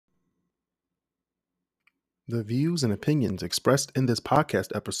The views and opinions expressed in this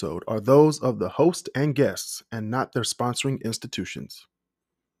podcast episode are those of the host and guests and not their sponsoring institutions.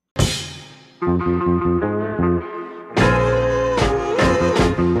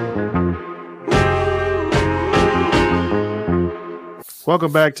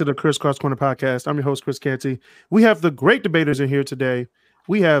 Welcome back to the KrisCross Corner podcast. I'm your host, Kris Canty. We have the Great Debaterz in here today.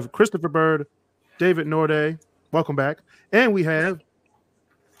 We have Christopher Bird, David Norday. Welcome back. And we have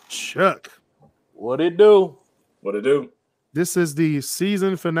Chuck. What it do? What it do? This is the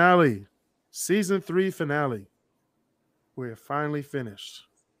season finale, season 3 finale. We're finally finished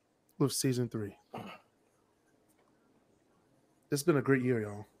with season 3. It's been a great year,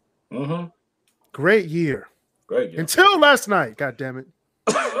 y'all. Mm-hmm. Great year. Great year. Until last night, God damn it.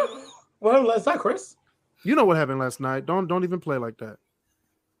 What happened last night, Chris? You know what happened last night. Don't even play like that.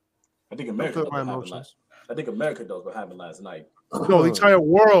 I think America knows what happened last. I think America knows what happened last night. No, the entire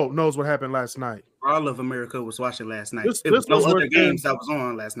world knows what happened last night. All of America was watching last night. This was no was other games that was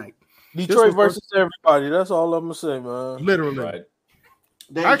on last night. Detroit versus everybody. That's all I'm gonna say, man. Literally. Right.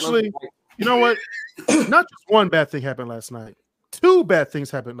 Actually, you know what? Not just one bad thing happened last night. 2 bad things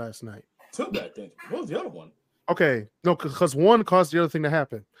happened last night. 2 bad things. What was the other one? Okay, no, because one caused the other thing to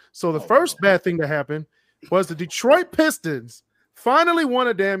happen. So the first bad thing to happen was the Detroit Pistons finally won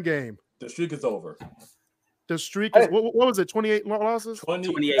a damn game. The streak is over. The streak is, what was it, 28 losses?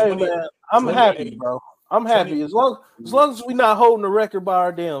 28. Hey, man, I'm happy, bro. I'm happy. As long as we're not holding the record by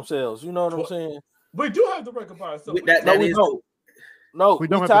our damn selves. You know what I'm saying? We do have the record by ourselves.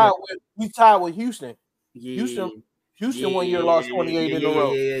 We tied with Houston. Yeah. Houston 1 year lost 28 in a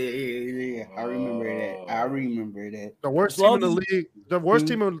row. Yeah. I remember that. The worst team in the league. The worst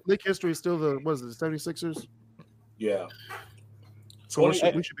team in league history is still the 76ers? Yeah. So we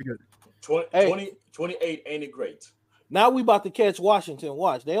should be good. 28 ain't it great? Now we about to catch Washington.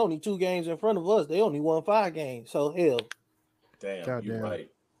 Watch. They only 2 games in front of us. They only won 5 games. So hell. Damn, you're right.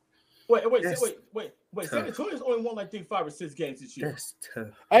 Wait. San Antonio's only won like 5 or 6 games this year. That's tough.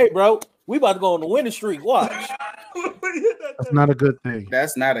 Hey, bro, we about to go on the winning streak. Watch. That's not a good thing.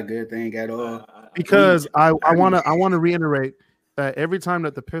 That's not a good thing at all. Because I want to reiterate that every time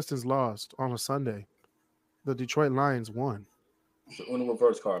that the Pistons lost on a Sunday, the Detroit Lions won. It's on the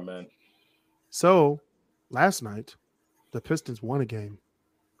reverse card, man. So last night, the Pistons won a game.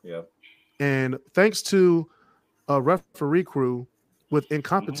 Yeah. And thanks to a referee crew with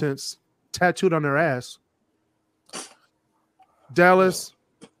incompetence tattooed on their ass, Dallas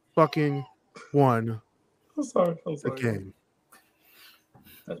fucking won the game.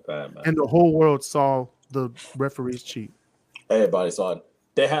 That's bad, man. And the whole world saw the referees cheat. Everybody saw it.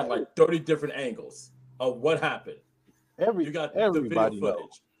 They had like 30 different angles of what happened. You got the video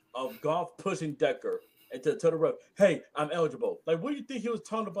footage of Goff pushing Decker and to the ref. Hey, I'm eligible. Like, what do you think he was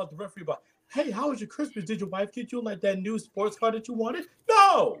talking about the referee about? Hey, how was your Christmas? Did your wife get you like that new sports car that you wanted?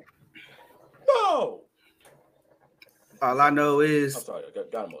 No. All I know is I'm sorry, I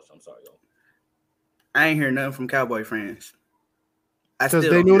got emotional. I'm sorry, yo. I ain't hear nothing from Cowboy friends. Because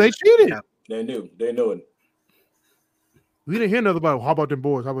they knew they cheated. They knew it. We didn't hear nothing about how about them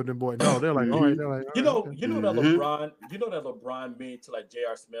boys. No, they're like, all right. They're like, you know that LeBron mean to like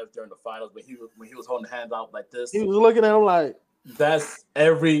J.R. Smith during the finals when he was holding hands out like this. He was looking at him like, that's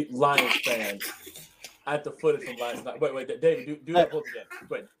every Lions fan at the footage from last night. Wait, David, do that pose again.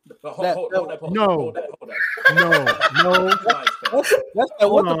 Wait, hold that pose. No. Hold that. No. That's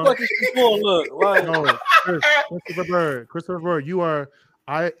what the fuck is this for? Look, like, no, Christopher Bird, you are.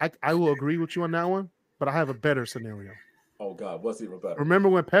 I will agree with you on that one, but I have a better scenario. Oh God, what's even better? Remember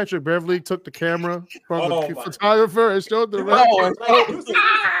when Patrick Beverly took the camera from the photographer and showed the ref? You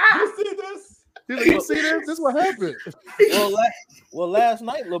see this? You see this? This is what happened. Well, last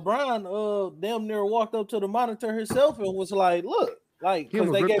night LeBron damn near walked up to the monitor himself and was like, "Look, like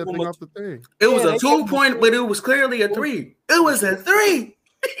because they gave him off the thing. It was a 2-point, but it was clearly a 3. It was a 3. Wait.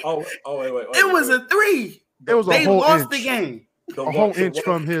 It was a 3. It was they lost the game. A whole inch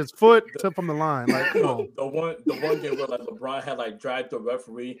from his foot from the line. Like, come on. The one game where like LeBron had like dragged the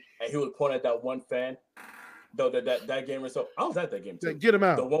referee and he was pointing at that one fan. Though that game or so, I was at that game too. Get him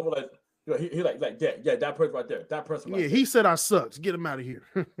out. The one where he like that person right there. That person. Right there. He said I sucked. Get him out of here.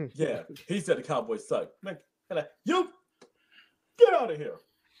 Yeah, he said the Cowboys suck. Man, like you get out of here.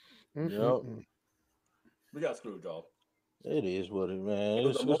 Yep. We got screwed, y'all. It is what it, man. It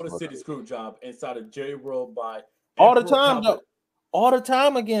was a Motor City screw job inside of Jerry World by all the time though. All the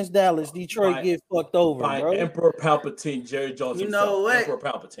time against Dallas, Detroit get fucked over, bro. Emperor Palpatine, Jerry Jones himself. You know what? Emperor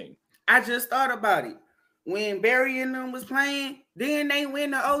Palpatine. I just thought about it. When Barry and them was playing, didn't they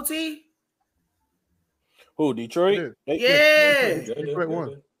win the OT? Who, Detroit? Yeah. Detroit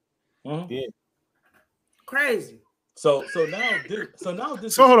won. Yeah. Crazy. So hold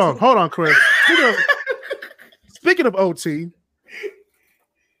on, Chris. Speaking of OT,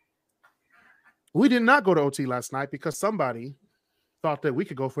 we did not go to OT last night because somebody thought that we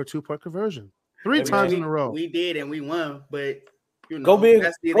could go for a 2-point conversion 3 times in a row. We did, and we won, but you know, go big.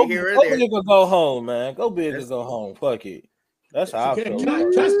 That's Go big or go home, man. Go big or go home. Fuck it. That's how I feel. Can I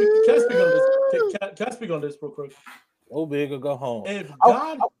speak on this real quick? Go big or go home.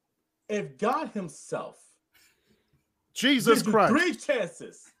 If God Himself, Jesus Christ, 3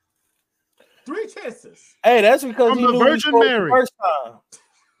 chances. Hey, that's because he the knew Virgin Mary. First time.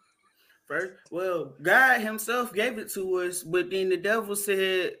 Well, God Himself gave it to us, but then the devil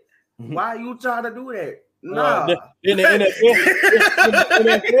said, "Why you trying to do that?" Nah. Then the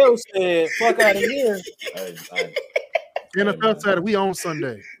NFL said, "Fuck out of here." NFL said we on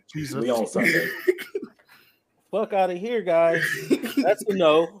Sunday. Jesus, we on Sunday. Fuck out of here, guys. That's a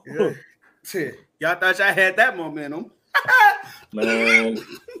no. Y'all thought y'all had that momentum, man.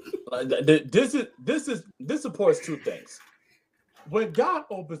 This supports 2 things. When God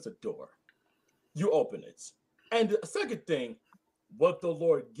opens a door, you open it, and the second thing, what the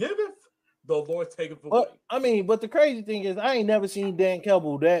Lord giveth, the Lord taketh away. I mean, but the crazy thing is, I ain't never seen Dan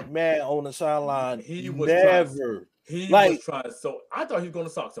Campbell that mad on the sideline. He was never. He was trying. So I thought he was going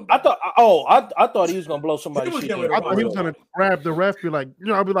to sock somebody. I thought he was going to blow somebody's shit. I thought he was going to grab the ref, be like,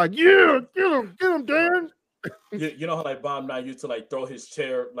 I'll be like, yeah, get him, Dan. You know how like Bob Knight used to like throw his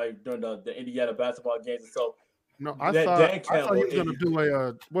chair like during the Indiana basketball games and so. No, I thought he was going to do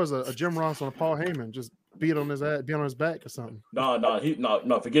a Jim Ross on a Paul Heyman, just beat on his back or something. No,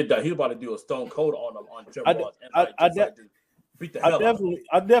 forget that. He was about to do a Stone Cold on him on Jim Ross. Beat the hell out of him.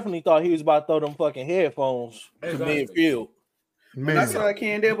 I definitely thought he was about to throw them fucking headphones to midfield. Man. I saw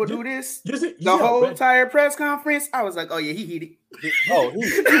Ken Devil do this the whole entire press conference. I was like, oh yeah, he hit it. Oh, he was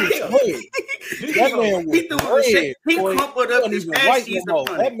that man was red. He crumpled up his ass.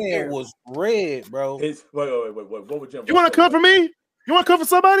 That man was red, bro. Wait. What would Jim? You want to come for me? You want to come for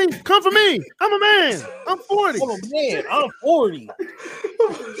somebody? Come for me. I'm a man. I'm 40. I'm a man. I'm 40.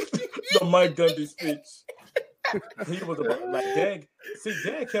 The Mike Gundy speech. He was about like Dan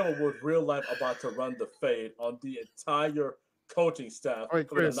Campbell was real life about to run the fade on the entire coaching staff. Wait,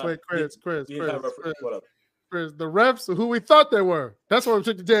 Chris. What up? Chris, the refs who we thought they were. That's why we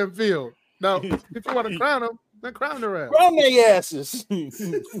took the damn field. Now, if you want to crown them, then crown the refs. Crown their asses.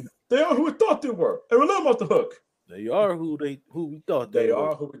 They are who we thought they were. And we let them off the hook. They are who we thought they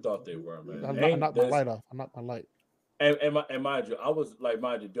are who we thought they were, man. I'm not my light off. I'm not my light. And mind you, I was like,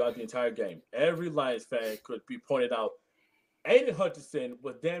 throughout the entire game, every Lions fan could be pointed out. Aiden Hutchinson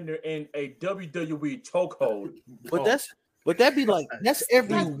was damn near in a WWE chokehold. But that be like that's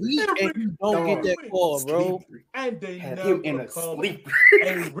every week, and you don't get that call, bro. And they never come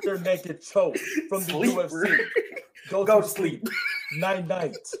a rear naked choke from the UFC. Go to sleep. Night.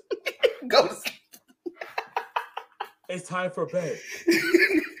 Go to sleep. It's time for bed.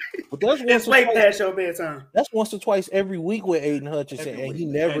 But that's it's way past your bedtime. That's once or twice every week with Aiden Hutchinson, and he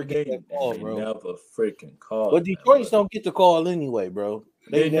never gets that call, bro. Never freaking call. But Detroit's don't get the call anyway, bro.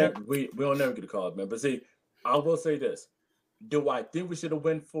 We don't never get a call, man. But see, I will say this. Do I think we should have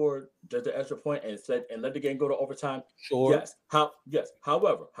went for just the extra point and let the game go to overtime? Sure. Yes.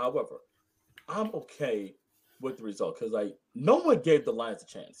 However, I'm okay with the result because like no one gave the Lions a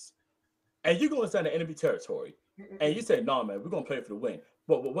chance. And you go inside the enemy territory and you say, "No, man, we're gonna play for the win."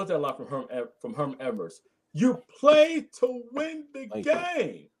 But what's that line from Herm Edwards? You play to win the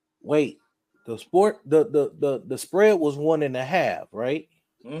game. Wait, the spread was 1.5, right?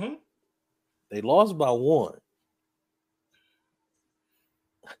 Mm-hmm. They lost by 1.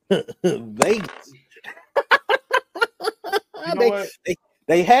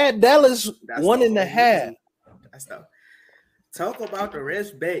 They had Dallas 1.5. That's tough. Talk about the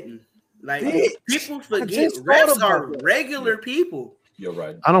refs betting. Like people forget refs are regular people. You're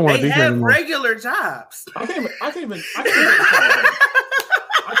right. I don't want to be here anymore. They have regular jobs. I can't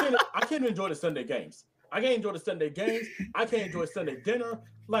enjoy the Sunday games. I can't enjoy the Sunday games. I can't enjoy Sunday dinner.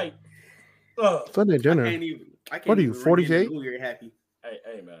 Like Sunday dinner. I can't what are you, 48? You're happy.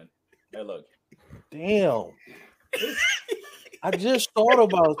 Hey, man. Hey, look. Damn. I just thought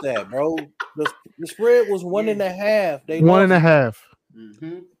about that, bro. The spread was 1.5. They 1.5.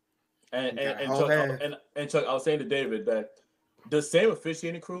 Mm-hmm. And Chuck, I was saying to David that the same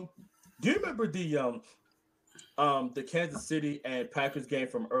officiating crew. Do you remember the Kansas City and Packers game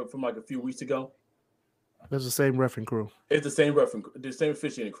from like a few weeks ago? It's the same reffing crew. It's the same the same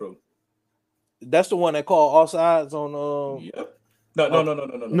officiating crew. That's the one that called offsides on. Yep. No.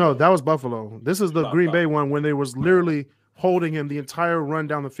 No, that was Buffalo. This is the Green Bay one when they was literally holding him the entire run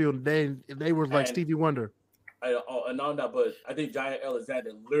down the field. They were like Stevie Wonder. on that, but I think Giant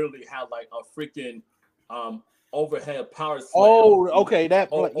Alexander literally had like a freaking overhead power slam. Oh, okay, that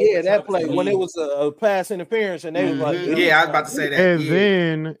play, that play when it was a pass interference, and they was like, yeah, I was about to say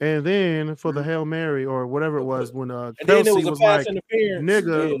that. And then for the Hail Mary or whatever it was, when Kelsey was like,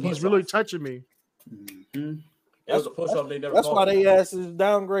 "Nigga, he's really touching me." That's a push-up. They never. That's why they asses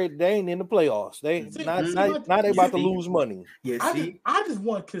downgrade. They ain't in the playoffs. They now they about to lose money. Yeah, I just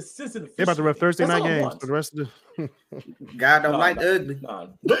want consistent. They about to rep Thursday night games for the rest of the. God don't like ugly.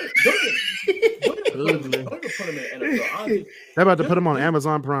 Don't even put him in NFL. They're about to put him on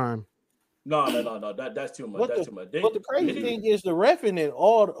Amazon Prime. No. That's too much. That's too much. But the crazy thing is the reffing it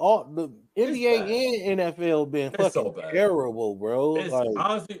all the NBA and NFL been fucking so terrible, bro. Like,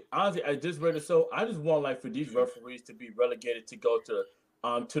 honestly, I just read it. So I just want like for these referees to be relegated to go to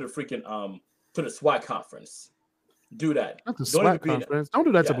the freaking to the SWAT conference. Do that. Not the SWAT conference. Don't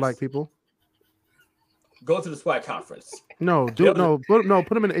do that to black people. Go to the SWAT conference. No, put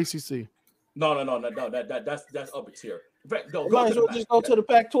them in the ACC. No. That's upper tier. In fact, no, might as well just go to the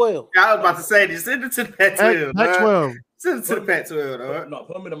Pac-12. I was about to say, just send it to the Pac-12. Pac-12. Send it to the Pac-12, dog. No,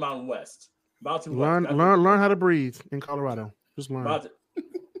 put them in the Mountain West. Learn how to breathe in Colorado. Just learn.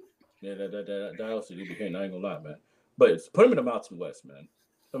 Yeah, that LCD became. I ain't gonna lie, man. But put him in the Mountain West, man.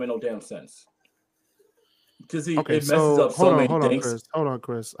 That made no damn sense. Because it messes up so many things. Hold on,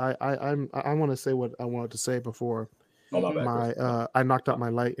 Chris. I want to say what I wanted to say before. Oh, my bad, I knocked out my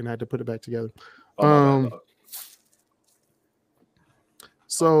light and I had to put it back together.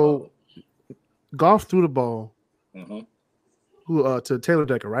 So Goff threw the ball to Taylor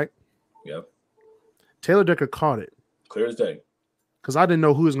Decker, right? Yep. Taylor Decker caught it. Clear as day. Because I didn't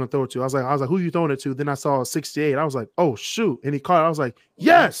know who he was going to throw it to. I was like, who are you throwing it to? Then I saw a 68. I was like, oh, shoot. And he caught it. I was like,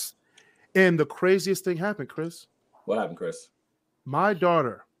 yes. And the craziest thing happened, Chris. What happened, Chris? My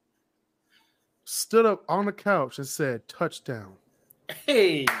daughter stood up on the couch and said, touchdown.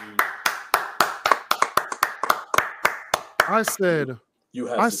 Hey. I said,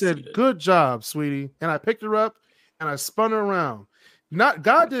 good job, sweetie. And I picked her up and I spun her around.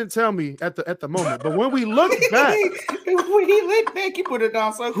 God didn't tell me at the moment, but when we looked back, when he looked back, he put it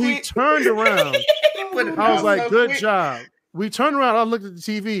down so quick. He turned around. I was like, good job. We turned around. I looked at the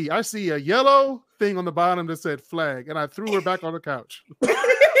TV. I see a yellow thing on the bottom that said flag, and I threw her back on the couch.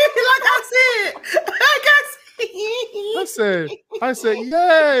 I said,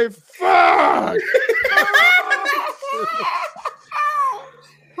 yay, fuck.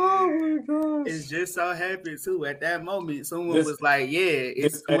 Oh my God. It's just so happy too. At that moment, someone was like, yeah,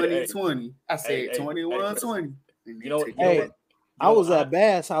 it's 2020. I said 21-20. You know what? I was at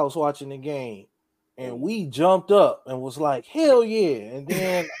Bass house watching the game, and we jumped up and was like, hell yeah. And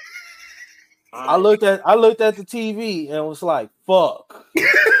then I looked at the TV and was like, fuck.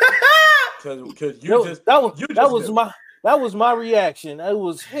 Because that was my reaction. It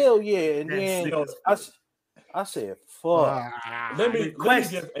was hell yeah. And then I said, fuck. Let me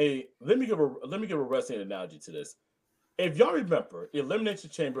give a wrestling analogy to this. If y'all remember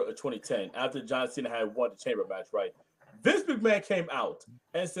Elimination Chamber of 2010, after John Cena had won the Chamber match, right? Vince McMahon came out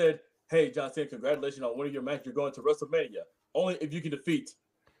and said, hey, John Cena, congratulations on winning your match. You're going to WrestleMania. Only if you can defeat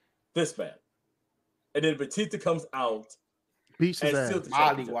this man. And then Batista comes out and steals the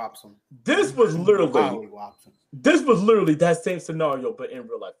championship. This was literally that same scenario, but in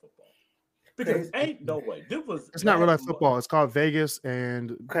real life football. Because ain't no way. It's not real life football. It's called Vegas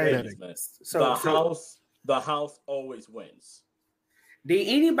and Vegas, the house always wins. Did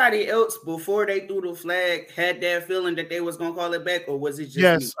anybody else before they threw the flag had that feeling that they was gonna call it back, or was it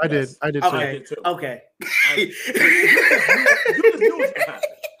just me? I did. Okay. I did too. Okay.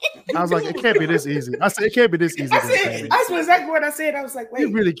 I was like, it can't be this easy. I said, it can't be this easy. That's exactly what I said. I was like, wait.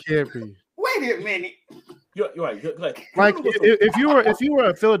 It really can't be. Wait a minute. You're right. Like if you were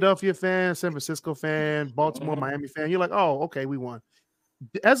a Philadelphia fan, San Francisco fan, Baltimore, Miami fan, you're like, oh, okay, we won.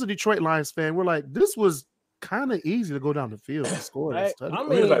 As a Detroit Lions fan, we're like, this was kind of easy to go down the field and score. I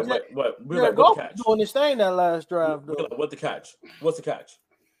mean, Goff doing this thing that last drive. What's the catch? What's the catch?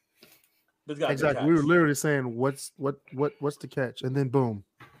 Exactly. We were literally saying, what's the catch? And then boom.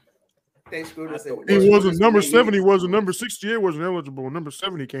 They screwed us. He wasn't number 70, wasn't number 68, wasn't eligible. Number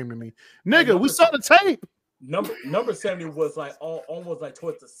 70 came to me. Nigga, we saw the tape. Number 70 was like almost like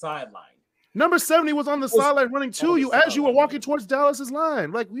towards the sideline. Number 70 was on the sideline running to you as you were walking towards Dallas's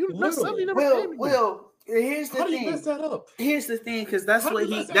line. Like you, number 70 never came. Well, here's the thing. Mess that up? Here's the thing, because that's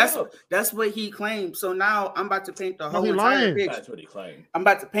what he claimed. So now I'm about to paint the whole entire picture. That's what he claimed. I'm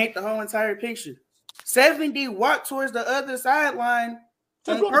about to paint the whole entire picture. 70 walked towards the other sideline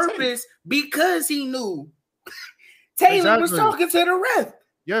on purpose because he knew was Taylor was talking to the ref.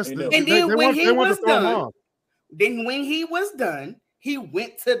 Yes, and then when he was done, Then when he was done, he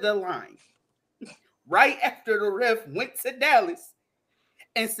went to the line. Right after the ref went to Dallas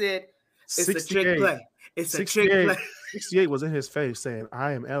and said, it's a trick play. It's a trick play. 68 was in his face saying,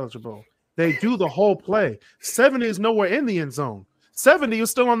 I am eligible. They do the whole play. 70 is nowhere in the end zone. 70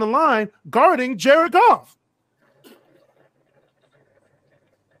 is still on the line guarding Jared Goff.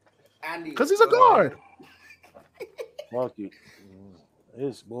 Because he's a guard. Fuck you.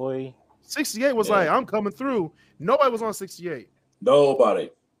 This boy. 68 was like, I'm coming through. Nobody was on 68. Nobody.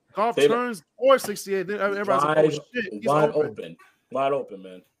 Goff turns or 68. Then everybody's like, oh shit. He's wide open. Wide open,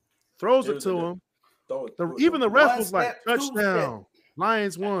 man. Throws it to him. Even the ref was like, touchdown.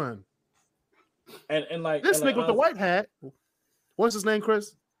 Lions won. And like this nigga with the white hat. What's his name,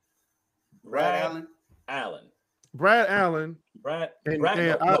 Chris? Brad Allen. Brad Allen.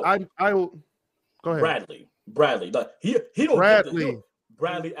 I will go ahead. Bradley. Like he don't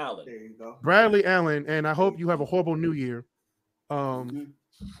Bradley Allen. There you go. Bradley Allen, and I hope you have a horrible new year. No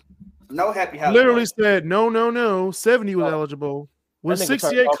happy holidays. Literally said no. 70 was eligible. When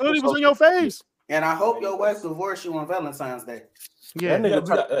 68 clearly was in your face. And I hope your wife divorced you on Valentine's Day. Yeah.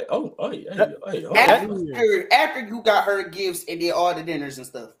 After you got her gifts and did all the dinners and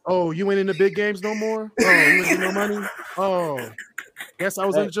stuff. Oh, you ain't in the big games no more? Oh, you ain't no money? Oh, guess I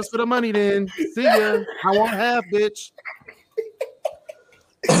was in just for the money then. See ya. I won't have, bitch.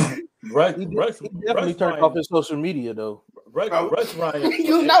 He definitely turned off his social media though. Rex Ryan.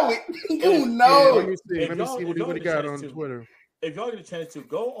 You know it. You know it. Let me see what he got on Twitter. If y'all get a chance to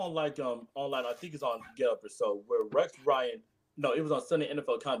go on online, I think it's on Get Up or so, where Rex Ryan. No, it was on Sunday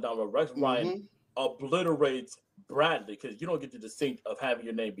NFL Countdown where Rex Ryan obliterates Bradley because you don't get the distinct of having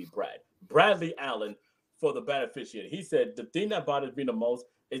your name be Bradley Allen for the bad officiating. He said the thing that bothers me the most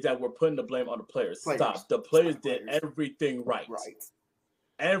is that we're putting the blame on the players. Stop. The players did everything right.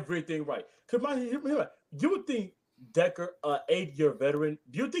 Everything right. Because you would think Decker, 8-year veteran,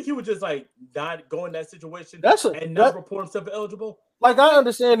 do you think he would just like not go in that situation and not report himself eligible? Like I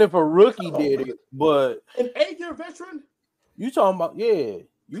understand if a rookie did it, but an 8-year veteran? You talking about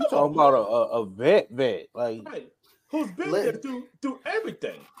talking about a vet like who's been there through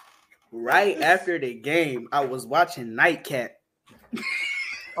everything. Right after the game, I was watching Nightcap.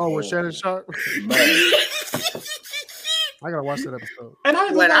 With Shannon Sharp. I gotta watch that episode. And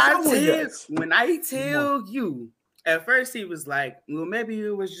when I tell you, at first he was like, well, maybe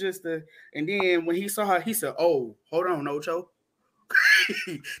it was just and then when he saw her, he said, oh, hold on, Ocho.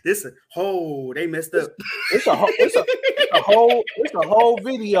 They messed up. It's a whole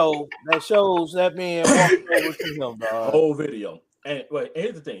video that shows that man walking over to him, dog. Whole video. And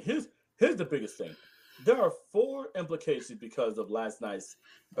here's the thing. Here's the biggest thing. There are 4 implications because of last night's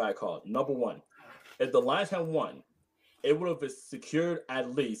bad call. Number 1, if the Lions had won, it would have secured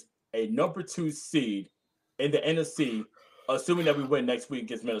at least a number 2 seed in the NFC, assuming that we win next week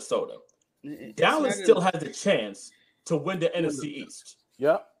against Minnesota. Dallas still has a chance to win the NFC East.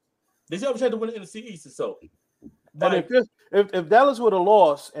 Yep. They still have a chance to win the NFC East. So, and if Dallas would have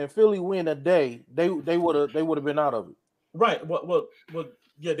lost and Philly win a day, they would have been out of it. Right. Well,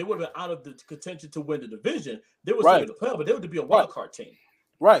 yeah, they would have been out of the contention to win the division. They would still be the playoff, but they would be a wild card team.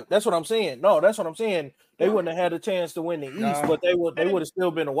 Right. That's what I'm saying. No, that's what I'm saying. They wouldn't have had a chance to win the East, but they would have still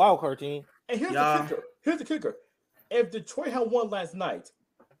been a wild card team. And here's the kicker. If Detroit had won last night,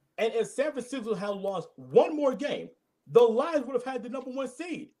 and if San Francisco had lost one more game, the Lions would have had the number 1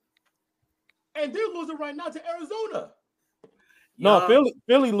 seed. And they're losing right now to Arizona. No,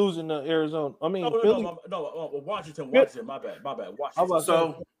 Philly losing to Arizona. I mean, Washington. My bad. Washington.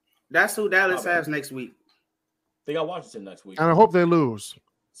 So that's who Dallas has next week. They got Washington next week. And I hope they lose.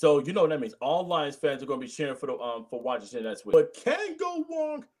 So you know what that means. All Lions fans are going to be cheering for Washington next week. What can go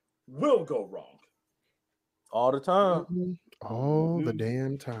wrong will go wrong. All the time. All the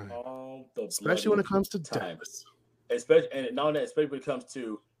damn time. Especially when it comes to Dallas. Especially when it comes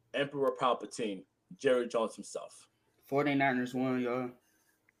to Emperor Palpatine, Jerry Jones himself. 49ers won, y'all.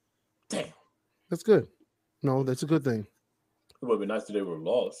 Damn. That's good. No, that's a good thing. It would be nice if they were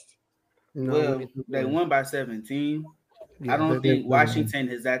lost. No, well, they won by 17. Yeah, I don't think Washington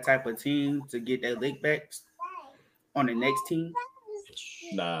is that type of team to get their lick backs on the next team.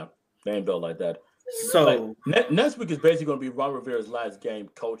 Nah, they ain't built like that. So next week is basically going to be Ron Rivera's last game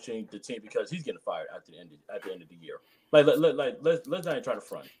coaching the team because he's getting fired at the end of the year. Let's not even try to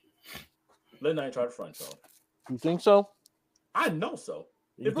front. Let's not even try to front, so. You think so? I know so.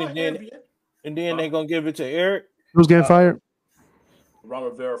 And then they're gonna give it to Eric. Who's getting fired? Ron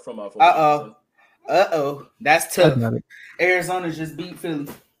Rivera from that's tough. Arizona just beat Philly.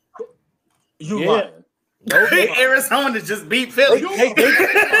 Lying. Arizona just beat Philly. They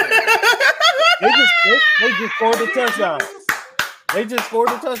just scored the touchdown. They just scored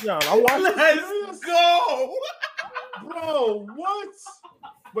the touchdown. I'm watching. Let's go. Bro, what?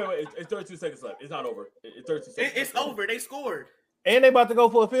 Wait. It's 32 seconds left. It's not over. It's 32 seconds. It's over. They scored. And they about to go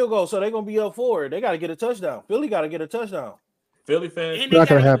for a field goal, so they're going to be up 4. They got to get a touchdown. Philly got to get a touchdown. Philly fans. Not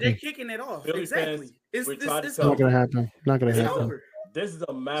going to happen. They're kicking it off. Philly exactly. Fans, It's not going to happen. Not going to happen. Over. This is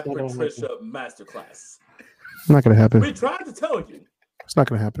a Matt Patricia masterclass. Not going to happen. We tried to tell you. It's not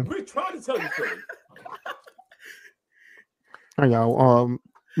going to happen. We tried to tell you, Philly. All right, y'all.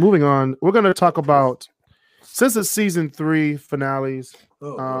 Moving on. We're going to talk about, since it's season 3 finales,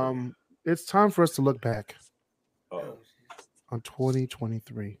 it's time for us to look back on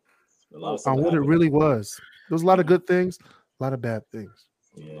 2023. On what it really was. There was a lot of good things, a lot of bad things.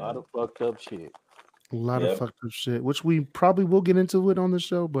 A lot of fucked up shit. A lot of fucked up shit, which we probably will get into it on the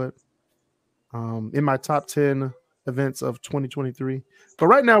show, but in my top 10 events of 2023. But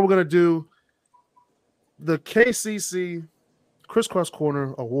right now we're going to do the KCC KrisCross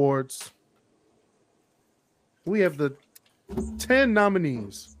Corner Awards. We have the 10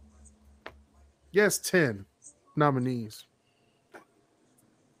 nominees. Yes, 10 nominees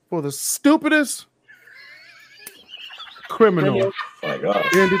for the stupidest criminal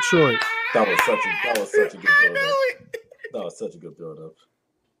in Detroit. That was such a good build-up. That was such a good build-up.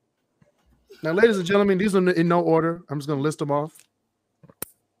 Now, ladies and gentlemen, these are in no order. I'm just going to list them off.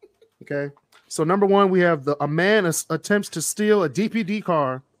 Okay. So, number 1, we have a man attempts to steal a DPD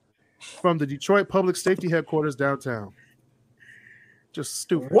car from the Detroit Public Safety Headquarters downtown. Just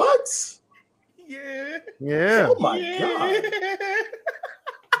stupid. What? Yeah. Oh my god.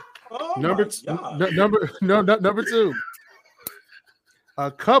 Oh number 2. A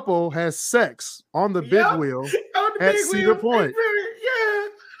couple has sex on the big wheel at Cedar Point.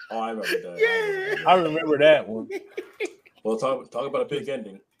 Oh, I remember that. Yeah. I remember that one. Well, talk about a big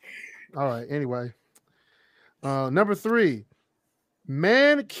ending. All right. Anyway, number 3,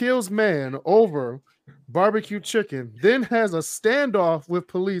 man kills man over barbecue chicken, then has a standoff with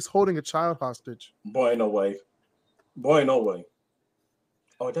police holding a child hostage. Boy, no way.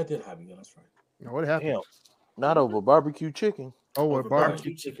 Oh, that did happen. Yeah, that's right. Now, what happened? Damn. Not over barbecue chicken. Over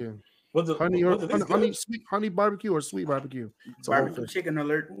barbecue chicken. Was it honey barbecue or sweet barbecue? It's barbecue chicken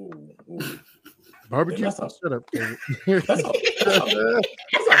alert. Ooh. Barbecue. Yeah, shut up, David. That sounds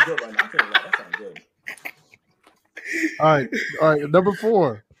good right now. I can't lie. That sounds good. All right. Number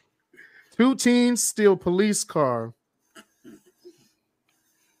 4. 2 teens steal police car,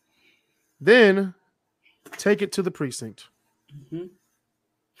 then take it to the precinct. They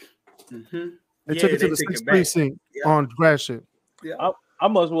took it to the 6th precinct on Gratiot. Yeah. I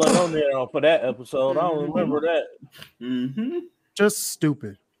must have on there for that episode. I don't remember that. Just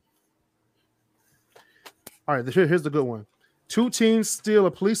stupid. All right, here's the good one. 2 teens steal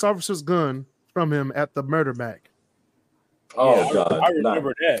a police officer's gun from him at the murder back. Oh, God. I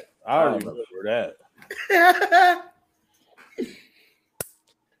remember that. I remember that.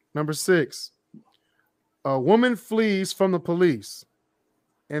 Number 6. A woman flees from the police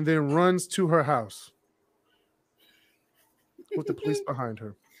and then runs to her house with the police behind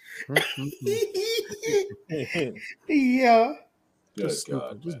her. Yeah. Just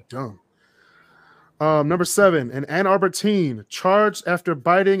dumb. Number 7, an Ann Arbor teen charged after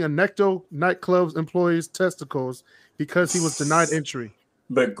biting a Necto nightclub's employee's testicles because he was denied entry.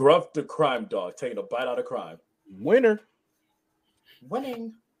 McGruff the crime dog taking a bite out of crime. Winning.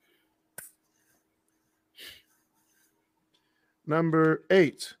 Number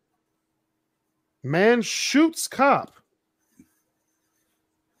 8, man shoots cop,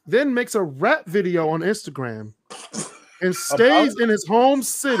 then makes a rap video on Instagram and stays in his home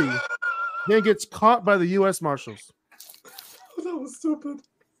city, then gets caught by the U.S. Marshals. That was stupid.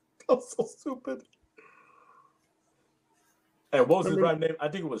 That was so stupid. And what was his rap name? I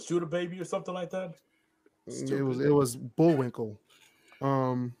think it was Shooter Baby or something like that. Stupid. It was Bullwinkle.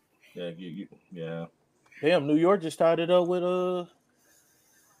 Yeah. Damn, New York just tied it up with the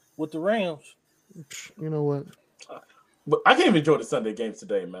Rams. You know what? But I can't even enjoy the Sunday games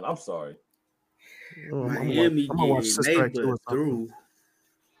today, man. I'm sorry. Miami I'm gonna watch Sister neighbor through.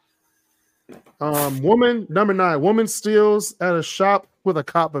 Woman, number 9. Woman steals at a shop with a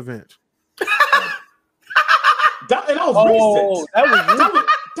cop event. That was recent.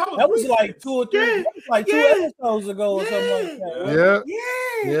 That was like 2 or 3. That was like 2 episodes ago or something like that.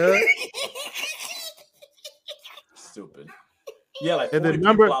 Yeah. Stupid. Yeah, like 40 and then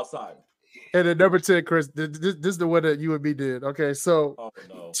people outside. And then number 10, Chris, this is the one that you and me did. Okay, so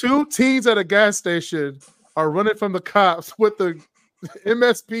 2 teens at a gas station are running from the cops with the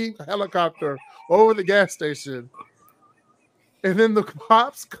MSP helicopter over the gas station. And then the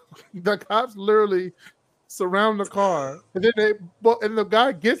cops literally surround the car, and then the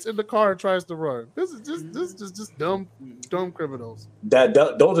guy gets in the car and tries to run. This is just dumb criminals.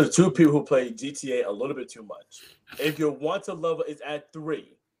 Those are two people who play GTA a little bit too much. If your wanted level is at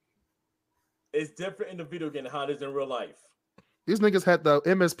 3, it's different in the video game than how it is in real life. These niggas had the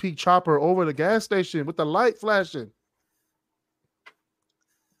MSP chopper over the gas station with the light flashing.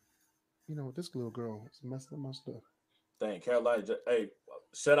 You know, this little girl is messing up my stuff. Dang, Carolina.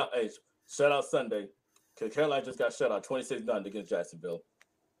 Shout out Sunday. Because Carolina just got shut out 26-0 against Jacksonville.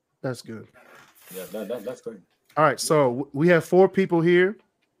 That's good. Yeah, that's great. All right, so we have 4 people here.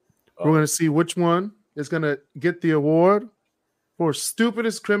 We're going to see which one is going to get the award for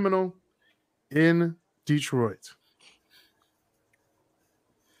stupidest criminal in Detroit.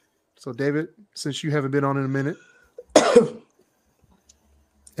 So, David, since you haven't been on in a minute,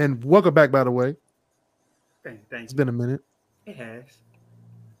 and welcome back, by the way. Thanks. It's been a minute. It has.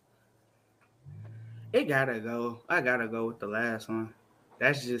 It gotta go. I gotta go with the last one.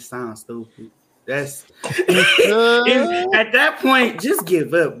 That just sounds stupid. That's at that point, just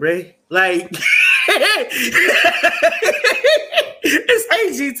give up, Bray. Like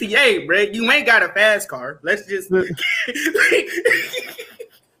it's GTA, Bray. You ain't got a fast car. Let's just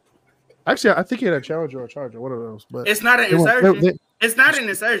actually, I think he had a Challenger or a Charger, one of those. But it's not an Insurgent. It's not an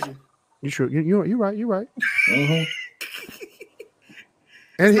Insurgent. You sure? You're right. You're right. Mm-hmm.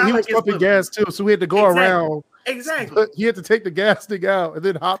 And he was pumping gas too, so we had to go around. Exactly. He had to take the gas thing out and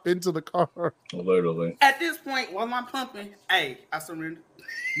then hop into the car. Literally. At this point, while I'm pumping, hey, I surrender.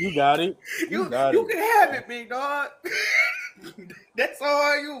 You got it. You can have it, big dog. That's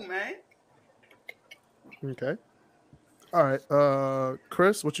all you, man. Okay. All right.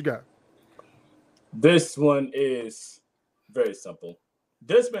 Kris, what you got? This one is very simple.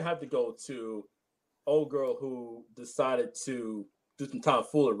 This may have to go to old girl who decided to do some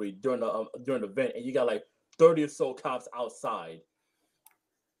tomfoolery during the event, and you got like 30 or so cops outside.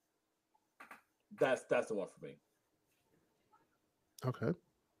 That's the one for me. Okay.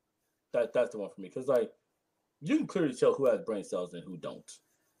 That's the one for me, because like you can clearly tell who has brain cells and who don't.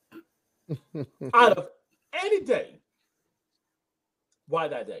 Out of any day, why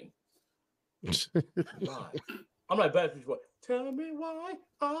that day? Why? I'm like bad people. Tell me why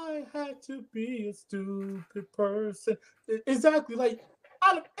I had to be a stupid person. Exactly, like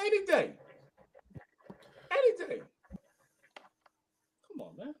out of any day. Any day. Come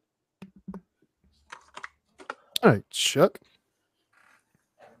on, man. All right, Chuck.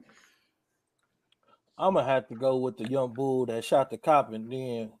 I'm gonna have to go with the young bull that shot the cop and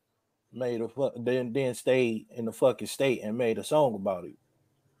then then stayed in the fucking state and made a song about it.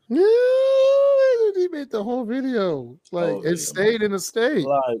 Yeah, he made the whole video. It stayed in the state.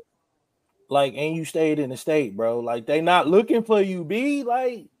 And you stayed in the state, bro. Like, they not looking for you, B.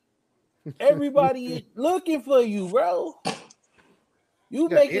 Like, everybody looking for you, bro. You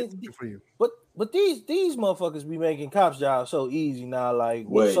making for you. But these motherfuckers be making cops' jobs so easy now, like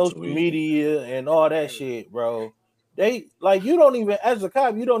with social media and all that shit, bro. They you don't even, as a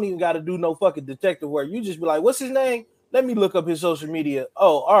cop, you don't even got to do no fucking detective work. You just be like, what's his name? Let me look up his social media.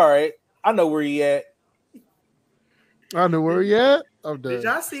 Oh, all right. I know where he at. I'm done. Did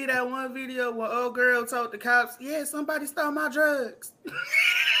y'all see that one video where old girl told the cops, yeah, somebody stole my drugs?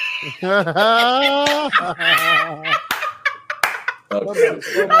 What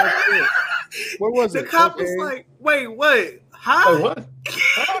was it? The cop was like, wait, what? Huh? Wait, what?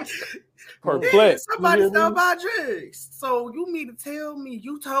 Perplexed. Somebody stole my drugs. So you mean to tell me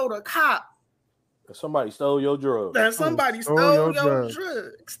you told a cop somebody stole your drugs? That somebody stole your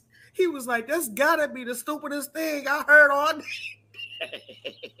drugs. He was like, that's gotta be the stupidest thing I heard all day.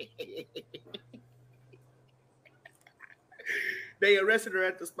 They arrested her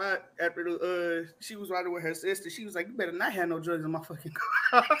at the spot after she was riding with her sister. She was like, you better not have no drugs in my fucking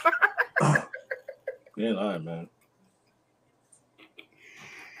car. You're lying, man.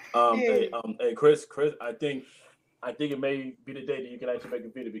 Hey, Kris, I think it may be the day that you can actually make a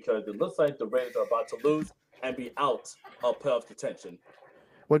video, because it looks like the Raiders are about to lose and be out of playoff contention.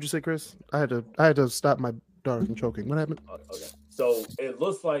 What'd you say, Kris? I had to stop my daughter from choking. What happened? Okay. So it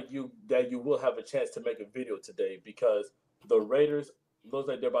looks like you will have a chance to make a video today, because the Raiders looks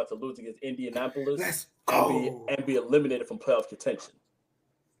like they're about to lose against Indianapolis and be eliminated from playoff contention.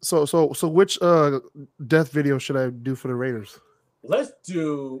 So which death video should I do for the Raiders? Let's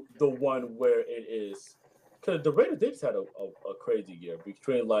do the one where it is, because the Raiders, they just had a crazy year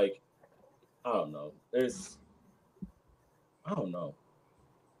between I don't know.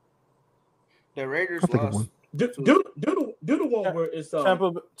 The Raiders lost. Do the one where it's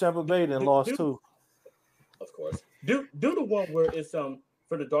Tampa Bay then lost too. Of course. Do the one where it's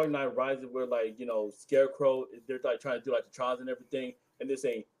for the Dark Knight Rises, where like Scarecrow, they're like trying to do like the trials and everything, and they're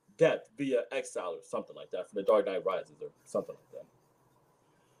saying death via exile or something like that for the Dark Knight Rises or something like that.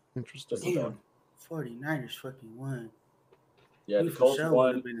 Interesting. Damn, 49ers fucking won. Yeah, the Colts won.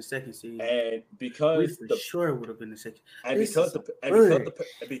 Would have been the second seed, and because sure would have been the second. And because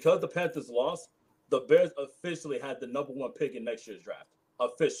the Panthers lost, the Bears officially had the #1 pick in next year's draft.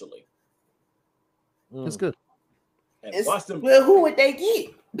 Officially, that's good. And watch them. Well, who would they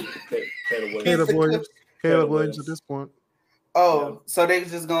get? Caleb Williams at this point. Oh, yeah. So they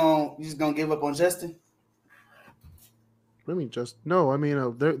just gonna give up on Justin? I mean, no. I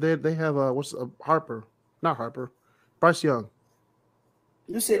mean, they have Harper, not Harper, Bryce Young.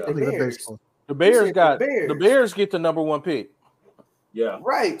 You said the Bears. The Bears the Bears get the #1 pick. Yeah.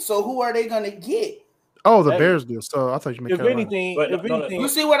 Right. So who are they gonna get? Oh, the Bears do. So I thought you meant Carolina. You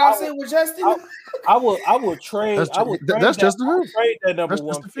see what I said with Justin? I would trade. That's Justin Fields. Trade that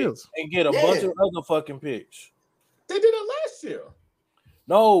 #1 pick and get a bunch of other fucking picks. They did it last year.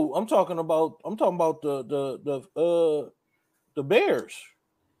 No, I'm talking about the Bears.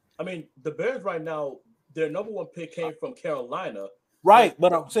 I mean, the Bears right now, their #1 pick came from Carolina. Right,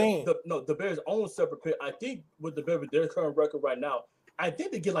 but I'm saying the Bears' own separate pick. I think with the Bears, their current record right now, I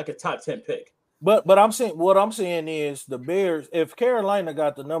think they get like a top 10 pick. But I'm saying is the Bears. If Carolina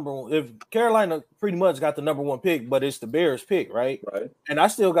got the #1, if Carolina pretty much got the #1 pick, but it's the Bears pick, right? Right. And I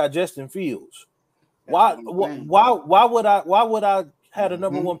still got Justin Fields. Why would I had a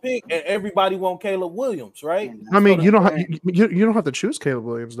 #1 pick and everybody want Caleb Williams, right? I mean, you don't have to choose Caleb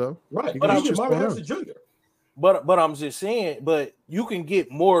Williams though, right? But I'm just Harrison Jr. But I'm just saying, but you can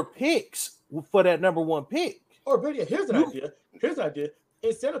get more picks for that #1 pick. Or better, here's an idea.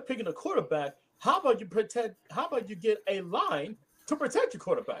 Instead of picking a quarterback, how about you get a line to protect your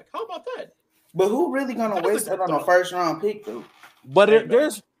quarterback? How about that? But who really gonna waste that on a first round pick though? But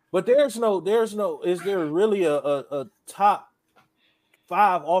there's no. Is there really a top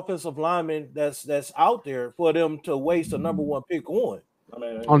 5 offensive linemen that's out there for them to waste a #1 pick on? I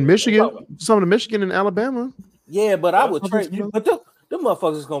mean, on Michigan, some of the Michigan and Alabama. Yeah, but I would trade you. But them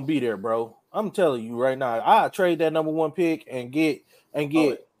motherfuckers gonna be there, bro. I'm telling you right now. I trade that #1 pick and get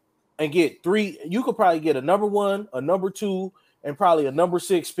 3. You could probably get a #1, a #2, and probably a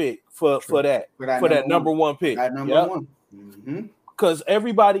 #6 pick for that #1 pick. That #1. Mm-hmm. Because a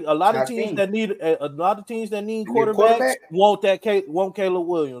lot of teams that need quarterbacks want Caleb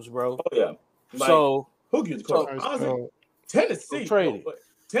Williams, bro. Oh yeah. So who gets quarterback? Tennessee.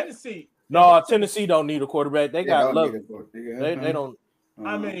 Tennessee. No, Tennessee don't need a quarterback. They got love. They don't.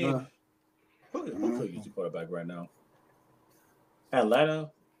 I mean, who could use a quarterback right now? Atlanta.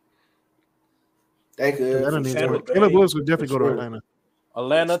 They could. Caleb Williams would definitely go to Atlanta.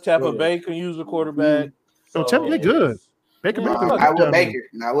 Atlanta, Tampa Bay can use a quarterback. So Tampa Bay good. Baker. I would Baker.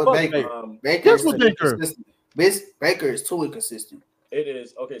 Baker is too inconsistent. It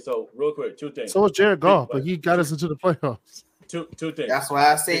is. Okay, so real quick, 2 things. So is Jared Goff, but he got us into the playoffs. Two things. That's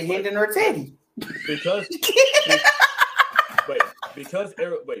why I say Hendon or Teddy. Because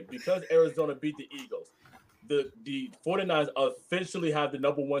Arizona beat the Eagles, the 49ers officially have the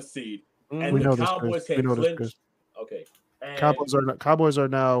 #1 seed, and the Cowboys can clinch. Okay. Cowboys are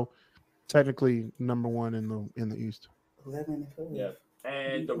now technically #1 in the East. 11. Yeah,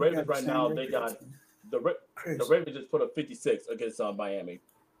 and the Ravens right now they got the Ravens just put up 56 against Miami.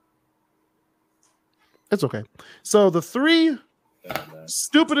 It's okay. So the 3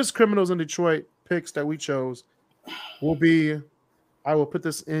 stupidest criminals in Detroit picks that we chose will be. I will put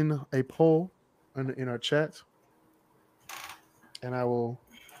this in a poll in our chat, and I will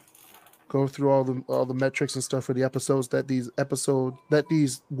go through all the metrics and stuff for the episodes that these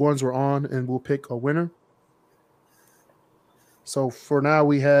ones were on, and we'll pick a winner. So for now,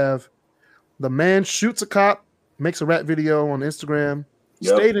 we have the man shoots a cop, makes a rap video on Instagram,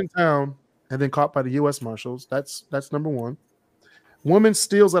 stayed in town, and then caught by the U.S. Marshals. That's #1. Woman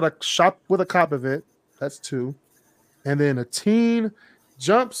steals at a shop with a cop event. That's 2. And then a teen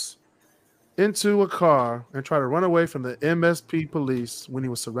jumps into a car and try to run away from the MSP police when he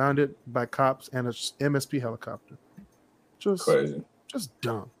was surrounded by cops and an MSP helicopter. Just crazy. Just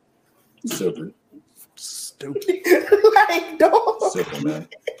dumb. Stupid. Like dog. Stupid, man.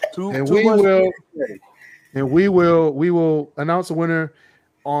 We will announce a winner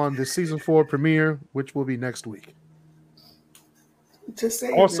on the season 4 premiere, which will be next week. Just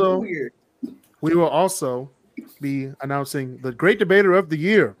saying. Also, we will also be announcing the Great Debater of the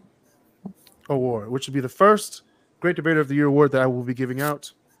Year award, which will be the first Great Debater of the Year award that I will be giving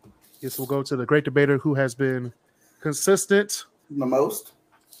out. This will go to the Great Debater who has been consistent. The most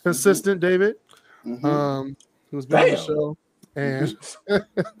consistent, David. Who's been on the show And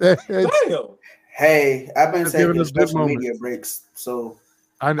hey, I've been taking social media breaks, so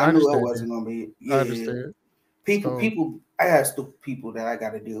I knew it wasn't gonna be. Yeah, I understand. People. I have stupid people that I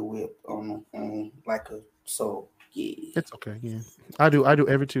got to deal with on like a. So yeah, it's okay. Yeah, I do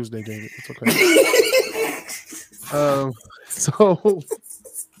every Tuesday, David. It's okay. So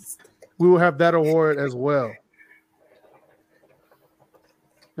we will have that award as well.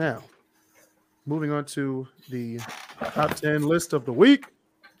 Now, moving on to the top 10 list of the week,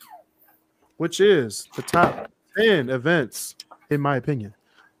 which is the top 10 events, in my opinion,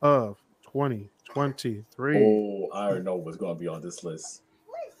 of 2023. Oh, I already know what's going to be on this list.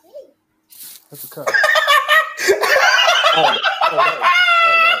 That's a cut. Oh,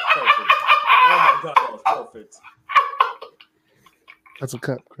 perfect. Oh my God, that was perfect. That's a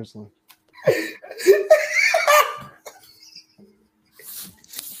cut, Chris. All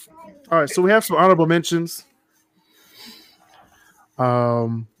right, so we have some honorable mentions.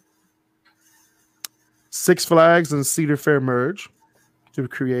 Six Flags and Cedar Fair merge to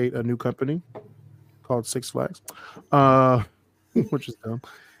create a new company called Six Flags, which is dumb.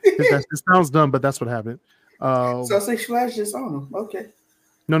 It sounds dumb, but that's what happened. So Six Flags just own them. Okay.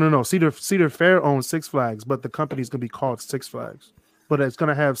 No. Cedar Fair owns Six Flags, but the company's gonna be called Six Flags. But it's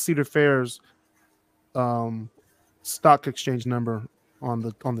gonna have Cedar Fair's stock exchange number on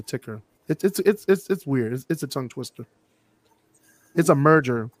the ticker. It's weird. It's a tongue twister. It's a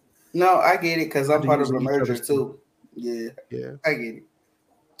merger. No, I get it because I'm part of the merger too. Yeah, I get it.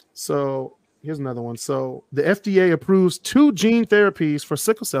 So here's another one. So the FDA approves 2 gene therapies for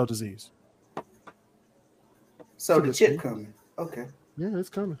sickle cell disease. So the chip coming. Okay. Yeah, it's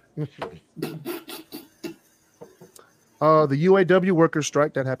coming. The UAW workers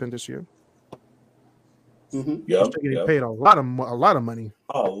strike that happened this year. Mm-hmm. They're getting paid a lot of money.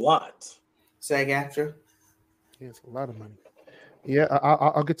 A lot. SAG-AFTRA. Yeah, it's a lot of money. Yeah,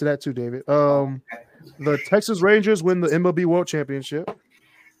 I'll get to that too, David. The Texas Rangers win the MLB World Championship.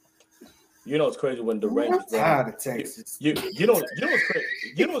 You know it's crazy when the Rangers win. Of Texas. You know what's crazy.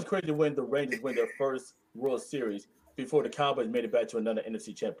 You know what's crazy when the Rangers win their first World Series before the Cowboys made it back to another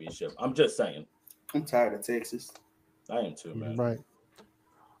NFC Championship. I'm just saying. I'm tired of Texas. I am too, man. Right.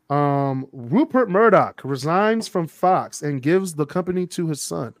 Rupert Murdoch resigns from Fox and gives the company to his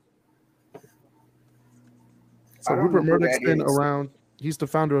son. So Rupert Murdoch's been around. He's the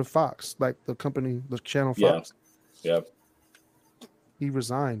founder of Fox, like the company, the channel Fox. Yeah. He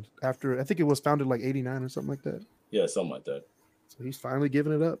resigned after, I think it was founded like 89 or something like that. Yeah, something like that. So he's finally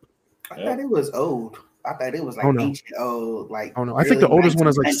giving it up. I thought it was old. I thought it was like ancient old. Like, oh no, I think the oldest one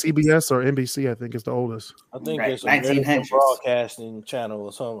is like CBS or NBC. I think is the oldest. I think it's a 1900s broadcasting channel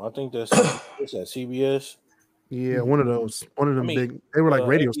or something. I think that's it's at CBS. Yeah, one of those. One of them big. They were like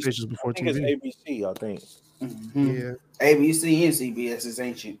radio ABC, stations before TV. It's ABC, I think. Mm-hmm. Yeah, ABC and CBS is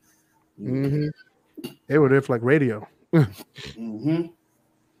ancient. Mm-hmm. They were there for like radio. Mm-hmm.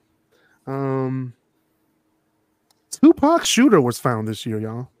 Tupac shooter was found this year,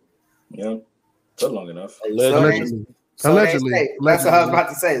 y'all. Yeah, took long enough. Allegedly. That's what I was about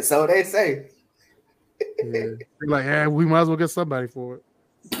to say. So they say. Yeah. Like, yeah, we might as well get somebody for it.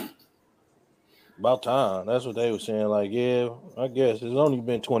 About time. That's what they were saying. Like, yeah, I guess it's only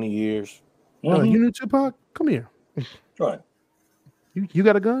been 20 years. Mm-hmm. You knew Tupac? Come here. Right. You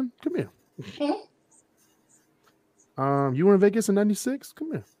got a gun? Come here. You were in Vegas in '96?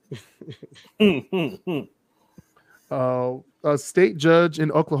 Come here. A state judge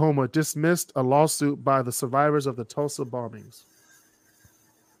in Oklahoma dismissed a lawsuit by the survivors of the Tulsa bombings.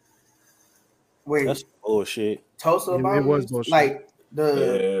 Wait, that's bullshit. Tulsa bombings? It was bullshit. Like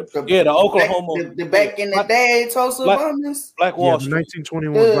the Oklahoma the back in the day Tulsa bombings, Black Wall Street,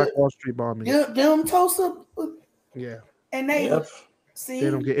 1921 Black Wall Street bombings. Them Tulsa, yeah, and they see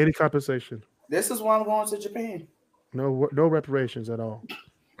they don't get any compensation. This is why I'm going to Japan. No reparations at all.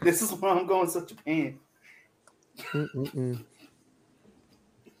 This is why I'm going to Japan.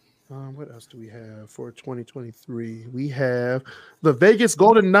 What else do we have for 2023? We have the Vegas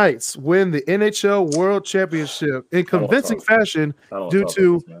Golden Knights win the NHL World Championship in convincing fashion due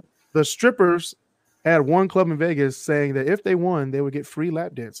to the strippers at one club in Vegas saying that if they won, they would get free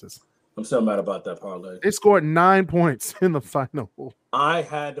lap dances. I'm so mad about that parlay. They scored 9 points in the final. I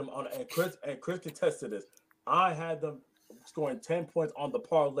had them on, and Kris can test to this. I had them scoring 10 points on the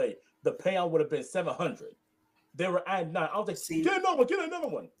parlay. The payout would have been 700. They were at 9. I was like, get another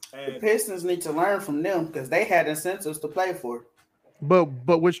one. And the Pistons need to learn from them because they had incentives to play for.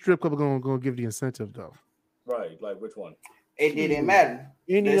 But which strip club are going to give the incentive though? Right, like which one? It didn't matter.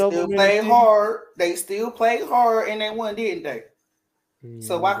 They still played hard. They still played hard, and they won, didn't they?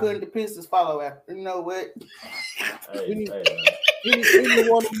 So why couldn't the Pistons follow after? You know what? Anyone in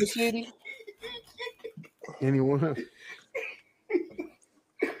the city? Anyone?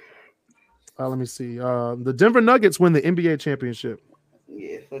 Let me see. The Denver Nuggets win the NBA championship.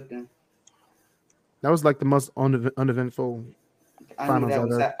 Yeah, fuck them. That was like the most uneventful finals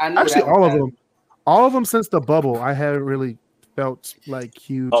ever. Actually, all of them since the bubble, I haven't really felt like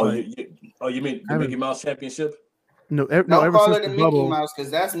huge. You mean the Mickey Mouse championship? No, ever call it the Mickey Mouse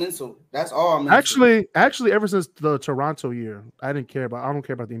because that's mental. That's all mental. Actually, ever since the Toronto year, I don't care about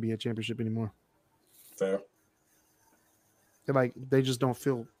the NBA championship anymore. Fair. They just don't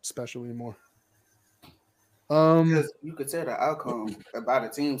feel special anymore. Because you could tell the outcome about a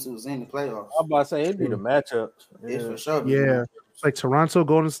team who was in the playoffs. I'm about to say it'd be the matchups. It's for sure. Yeah, like Toronto,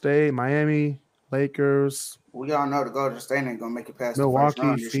 Golden State, Miami, Lakers. We all know the Golden State ain't gonna make it past Milwaukee, the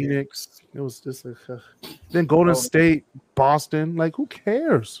first round Phoenix. It was just like then Golden State, Boston. Like, who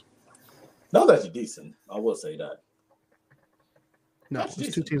cares? No, that's decent. I will say that. No, it's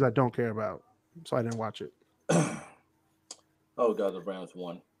two teams I don't care about, so I didn't watch it. Oh God, the Browns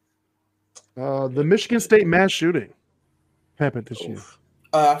won. The Michigan State mass shooting happened this year.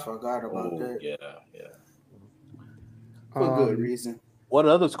 I forgot about that. Yeah. For good reason. What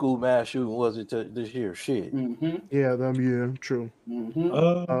other school mass shooting was it this year? Shit. Mm-hmm. Yeah, true.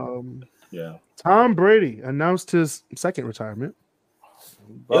 Mm-hmm. Yeah. Tom Brady announced his second retirement.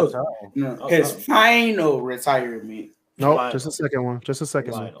 His final retirement. No, just a second one. Just a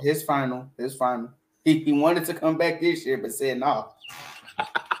second one. His final. He wanted to come back this year, but said no.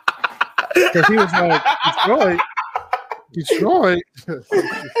 Because he was like, Detroit.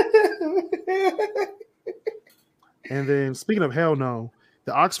 And then, speaking of hell no,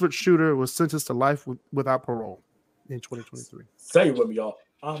 the Oxford shooter was sentenced to life without parole in 2023. Say it with me, y'all.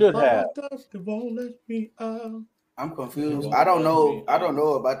 Should have. I'm confused. I don't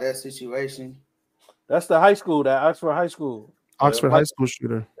know about that situation. That's the high school, that Oxford High School. Oxford High School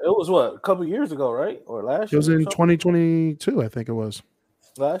shooter. It was what, a couple years ago, right? Or last year? It was in 2022, I think it was.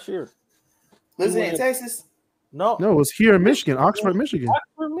 Last year. Was it in Texas? No, it was here in Michigan, Oxford, Michigan.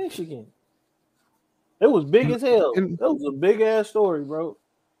 Oxford, Michigan. It was big as hell. That was a big ass story, bro.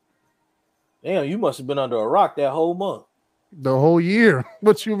 Damn, you must have been under a rock that whole month. The whole year.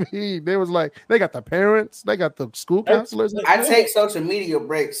 What you mean? They was like, they got the parents, they got the school counselors. I take social media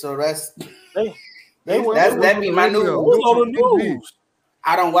breaks, so that's that be my news. On the news.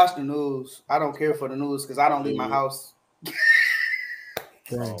 I don't watch the news. I don't care for the news because I don't leave my house.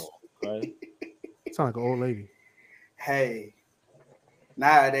 Oh, okay. Sound like an old lady. Hey,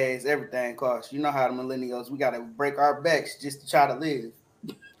 nowadays everything costs. You know how the millennials, we gotta break our backs just to try to live.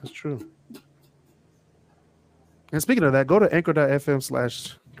 That's true. And speaking of that, go to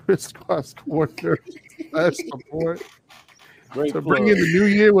anchor.fm/KrisCross Corner /support to bring in the new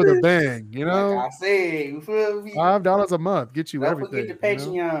year with a bang. You know, like I say, $5 a month get you everything. Don't forget the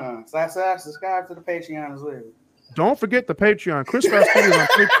Patreon. So I subscribe to the Patreon as well. Don't forget the Patreon. KrisCross Corner on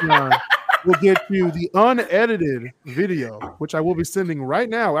Patreon will get you the unedited video, which I will be sending right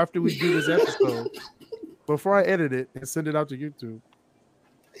now after we do this episode. Before I edit it and send it out to YouTube,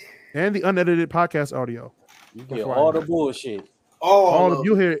 and the unedited podcast audio. You get all the bullshit.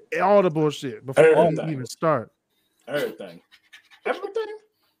 You hear all the bullshit before we even start. Everything.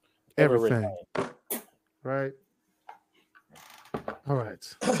 Right. All right.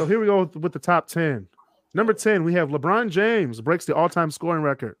 So here we go with the top 10. Number 10, we have LeBron James breaks the all-time scoring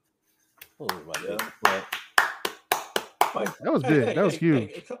record. Oh my God. That was big. That was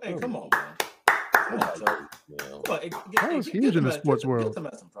huge. Hey, come on, man. That was huge in the sports world. Come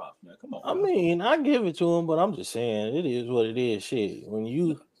on. I mean, I give it to him, but I'm just saying it is what it is. Shit, when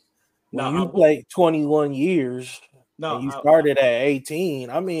you play 21 years, and you started at 18.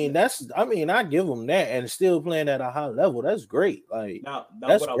 I give him that, and still playing at a high level. That's great. Like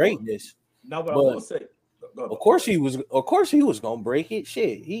that's greatness. Now, what I will say, of course he was gonna break it.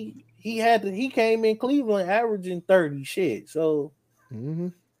 Shit, he came in Cleveland averaging 30. Shit, so. Mm-hmm.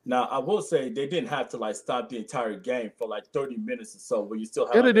 Now, I will say they didn't have to stop the entire game for 30 minutes or so, where you still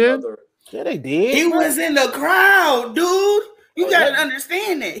have Yeah, they did. He was in the crowd, dude. You gotta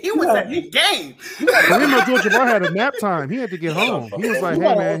understand that. He was at the game. Kareem Abdul-Jabbar had a nap time. He had to get home. He was like,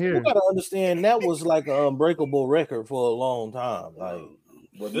 "Hey, man, here." You gotta understand that was like an unbreakable record for a long time.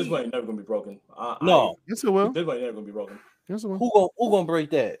 This one ain't never gonna be broken. Yes, it will. This one ain't never gonna be broken. Yes, it will. Who gonna break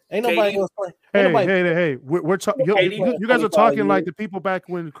that? Ain't nobody else playing. Hey, we're talking. You guys are talking like the people back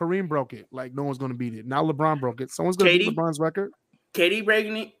when Kareem broke it. Like no one's gonna beat it. Now LeBron broke it. Someone's gonna beat LeBron's record. KD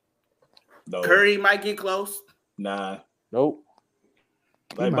breaking it. No. Curry might get close. Nah. Nope.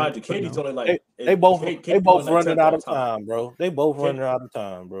 KD's only They both running out of time, bro. They both running out of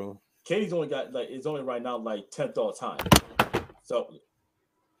time, bro. Katie's only got it's only right now 10th all time. So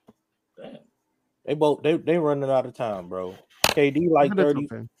damn. They running out of time, bro. KD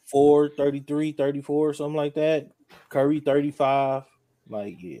 34, 33, 34, something like that. Curry 35.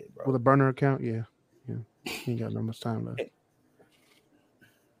 Yeah, bro. With a burner account, yeah. He ain't got no much time left.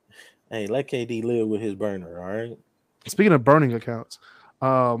 Hey, let KD live with his burner, all right? Speaking of burning accounts,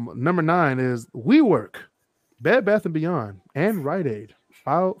 number 9 is WeWork, Bed Bath & Beyond, and Rite Aid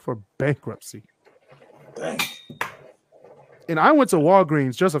filed for bankruptcy. Dang. And I went to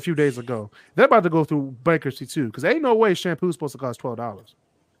Walgreens just a few days ago. They're about to go through bankruptcy too, because ain't no way shampoo's supposed to cost $12.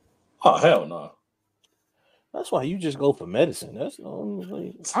 Oh, hell no. That's why you just go for medicine. That's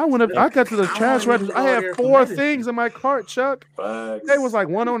I got to the trash register. I had 4 things in my cart, Chuck. Facts. It was like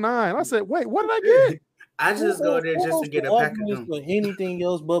 109. I said, wait, what did I get? I just go there just to get a pack of them. For anything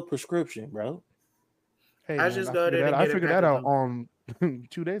else but prescription, bro. Hey, I just go there. I figured that out on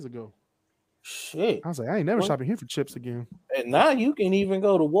 2 days ago. Shit. I was like, I ain't never shopping here for chips again. And now you can even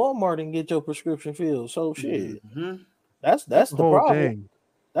go to Walmart and get your prescription filled. So shit. Mm-hmm. That's the problem. Thing.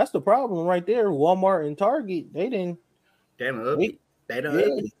 That's the problem right there. Walmart and Target, they didn't. They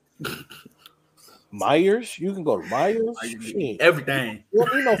don't. Myers, you can go to Myers. Everything. You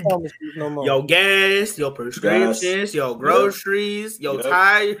don't need no pharmacies no more. Your gas, your prescriptions, your groceries, your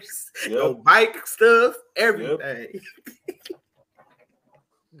tires, your bike stuff, everything.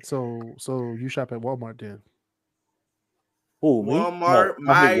 So you shop at Walmart then? Ooh, Walmart,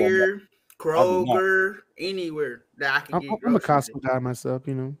 Myers, Kroger, anywhere that I can get. I'm a Costco guy myself,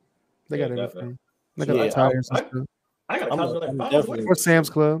 you know. They got everything. They got tires and stuff. I got a Costco or Sam's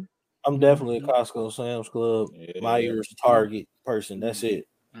Club. I'm definitely a Costco, Sam's Club, Myers, Target person. That's it.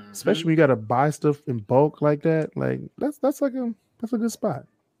 Especially when you gotta buy stuff in bulk like that. Like that's a good spot.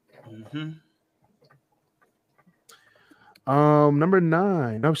 Mm-hmm. Number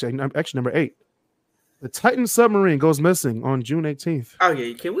 9. No, actually number 8. The Titan submarine goes missing on June 18th. Oh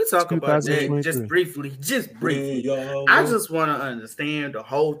yeah, can we talk about that just briefly? Just briefly. I just want to understand the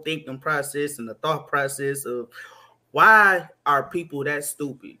whole thinking process and the thought process of why are people that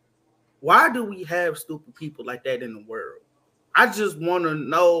stupid? Why do we have stupid people like that in the world? I just want to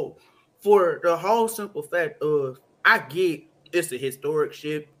know, for the whole simple fact of, I get it's a historic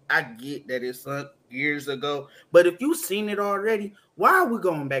ship. I get that it sunk years ago. But if you've seen it already, why are we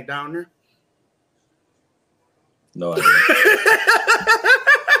going back down there? No idea.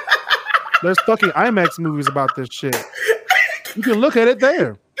 There's fucking IMAX movies about this shit. You can look at it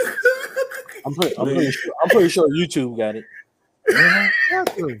there. I'm pretty sure YouTube got it.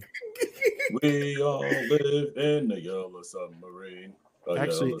 We all live in the yellow submarine.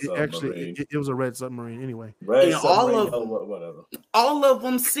 Actually, it was a red submarine anyway. Red submarine, all of them, whatever. All of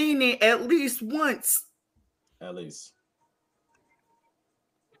them seen it at least once. At least.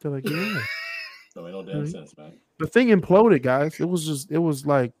 They're like, yeah. No, ain't no damn sense, man. The thing imploded, guys. It was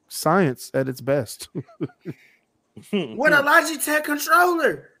like science at its best. What a Logitech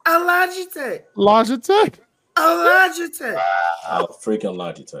controller. A Logitech. Freaking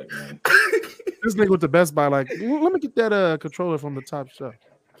Logitech, man. This nigga with the Best Buy, like, let me get that controller from the top shelf.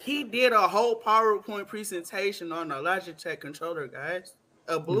 He did a whole PowerPoint presentation on a Logitech controller, guys.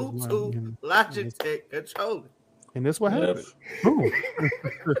 A Bluetooth Logitech controller. And that's what happened. Boom.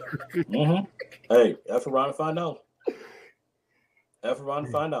 Mm-hmm. Hey, F around and find out.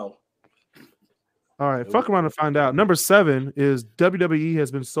 All right, fuck around and find out. Number 7 is WWE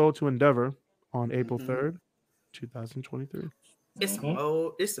has been sold to Endeavor on April 3rd, 2023. It's a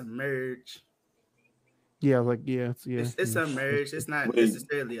merge. It's a merge. It's not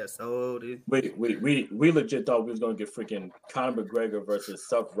necessarily a sold. We legit thought we was gonna get freaking Conor McGregor versus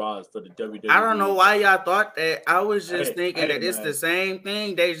Seth Rollins for the WWE. I don't know why y'all thought that. I was just thinking that it's the same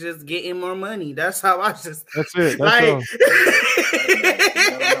thing. They just getting more money. That's how I just. That's it. That's all.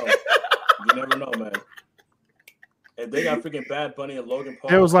 You never know, man. And they got freaking Bad Bunny and Logan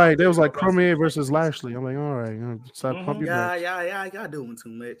Paul. It was like Cormier versus Lashley. I'm like, all right, stop pumping. Y'all doing too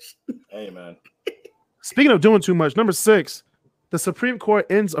much. Hey, man. Speaking of doing too much, number 6, the Supreme Court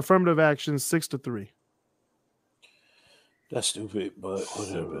ends affirmative action 6-3. That's stupid, but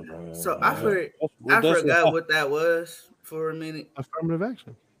whatever, man. So I forgot what that was for a minute. Affirmative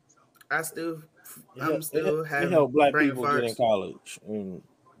action. I'm still having it help black people get in college.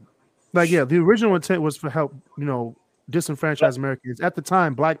 The original intent was for help, disenfranchised Americans. At the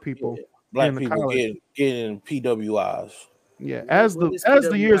time, black people getting PWIs. Yeah, as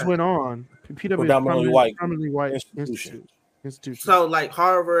the years went on, PW is primarily white institution. So like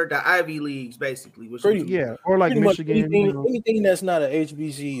Harvard, the Ivy Leagues, basically. Or like Michigan. Anything that's not an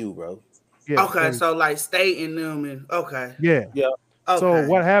HBCU, bro. Yeah, okay, so like state in them and okay. Yeah. Yeah. Okay. So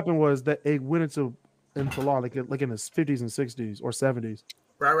what happened was that it went into law like in the 50s and 60s or 70s.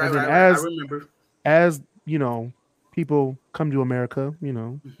 Right. I remember. As you know, people come to America, you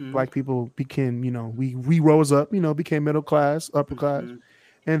know, black people became, you know, we rose up, you know, became middle class, upper class.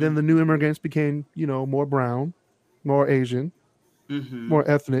 And then the new immigrants became, you know, more brown, more Asian, more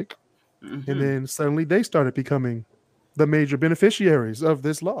ethnic. And then suddenly they started becoming the major beneficiaries of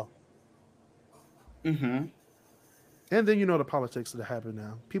this law. And then, you know, the politics that happen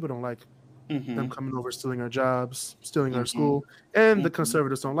now. People don't like them coming over, stealing our jobs, stealing our school. And the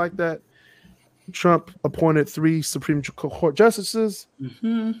conservatives don't like that. Trump appointed 3 Supreme Court justices.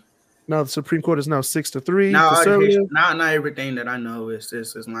 Now the Supreme Court is now 6-3. Now everything that I know is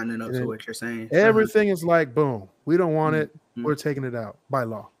lining up to what you're saying. Everything is like, boom, we don't want it. We're taking it out by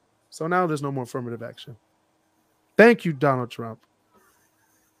law. So now there's no more affirmative action. Thank you, Donald Trump.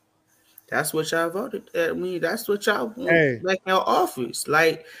 That's what y'all voted. I mean, that's what y'all want like in office.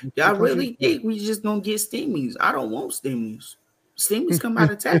 Like, y'all really think we just gonna get stimmies? I don't want stimmies. Stimmies come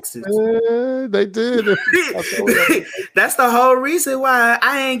out of taxes. They did. That's the whole reason why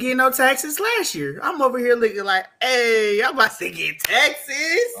I ain't getting no taxes last year. I'm over here looking like, hey, I'm about to get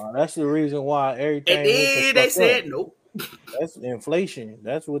taxes. That's the reason why everything. And then they said nope. That's inflation.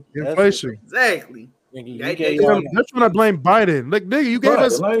 That's what inflation. Exactly. They're trying to blame Biden. Like, nigga, you gave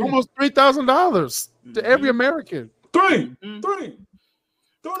us almost $3,000 to every American. Three.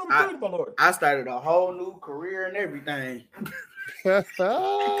 My lord. I started a whole new career and everything. He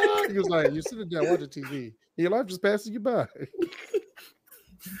was like, "You're sitting there watching TV. Your life just passing you by."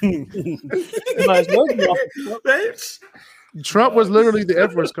 Trump was literally the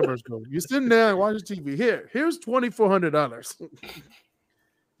F-word commercial. You're sitting there and watching TV. Here's $2,400.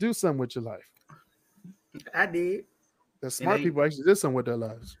 Do something with your life. I did. The smart people actually did something with their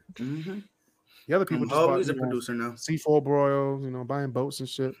lives. The other people just bought, a producer now. C4 broils, you know, buying boats and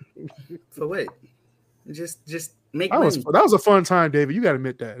shit. For what? Just make that money. That was a fun time, David. You got to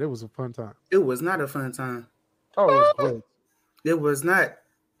admit that. It was a fun time. It was not a fun time. Oh, it was great. It was not.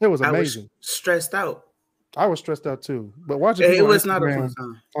 It was amazing. I was stressed out. I was stressed out too. But watching it was not a fun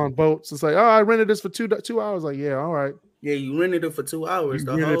time. On boats, it's like, oh, I rented this for 2 hours. Like, yeah, all right. Yeah, you rented it for 2 hours. You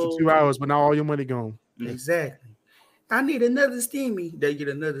rented it for 2 hours, but now all your money gone. Exactly. I need another stimmy. They get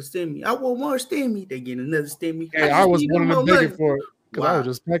another stimmy. I want more stimmy. They get another stimmy. Hey, I was one of them begging for it because I was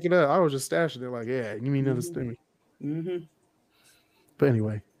just packing up. I was just stashing it like, yeah, you mean another stimmy. But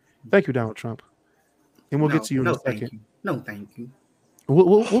anyway, thank you, Donald Trump. And we'll get to you in a second. No, thank you.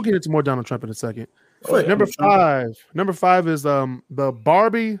 We'll get into more Donald Trump in a second. Number 5. Number 5 is the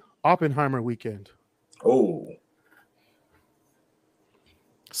Barbie Oppenheimer weekend. Oh.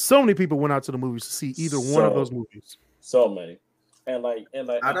 So many people went out to the movies to see either one of those movies. So many. And like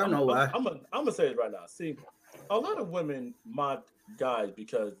I don't know why. I'm gonna say it right now. See, a lot of women mock guys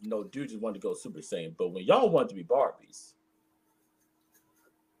because dudes just want to go Super Saiyan. But when y'all want to be Barbies,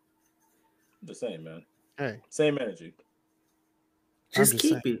 the same, man. Hey. Same energy. Just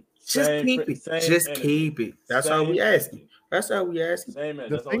keep it. Just keep it. That's all we asking.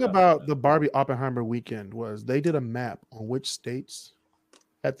 The thing about the Barbie Oppenheimer weekend was they did a map on which states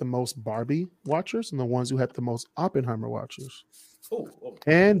had the most Barbie watchers and the ones who had the most Oppenheimer watchers.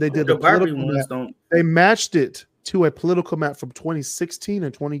 And they did the Barbie ones. They matched it to a political map from 2016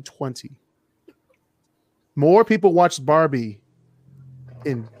 and 2020. More people watched Barbie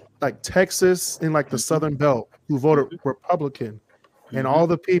in like Texas, in like the Southern Belt, who voted Republican, and all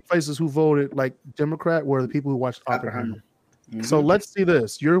the places who voted like Democrat were the people who watched Oppenheimer. So let's see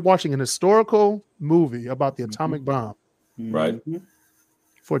this. You're watching an historical movie about the atomic bomb. Right.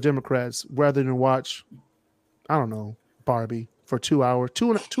 For Democrats, rather than watch, I don't know, Barbie for 2 hours,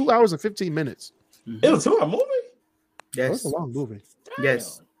 2 hours and 15 minutes. It was a 2-hour movie? Yes. That's a long movie. Damn.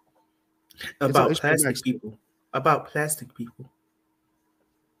 Yes. About plastic people. About plastic people.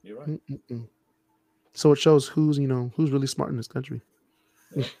 You're right. So it shows who's really smart in this country.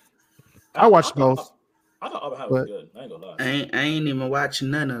 Yeah. I watched both. I thought Oppenheimer was good. I ain't gonna lie. I ain't even watching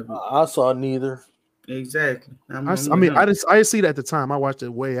none of it. I saw neither. Exactly. I didn't see it at the time. I watched it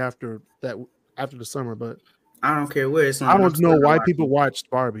way after the summer, but I don't care where it's on. I don't know why people watched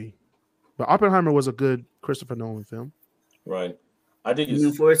Barbie, but Oppenheimer was a good Christopher Nolan film. Right. I think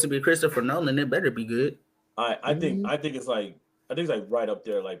even for it to be Christopher Nolan, it better be good. I think it's like right up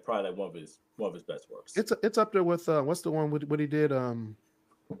there, like probably like one of his best works. It's up there with what's the one what he did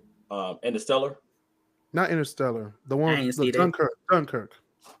Interstellar. Not Interstellar. The one Dunkirk.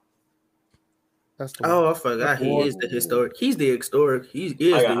 That's the one. Oh, I forgot. He is the historic. He's the historic. He is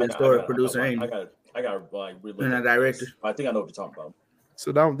the historic producer. I got like really. And a director. I think I know what you're talking about. So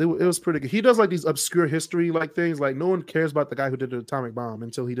it was pretty good. He does like these obscure history like things. Like no one cares about the guy who did the atomic bomb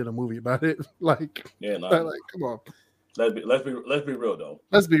until he did a movie about it. Like come on. Let's be real though.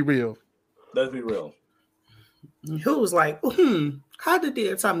 Let's be real. Let's be real. Who was like, how did the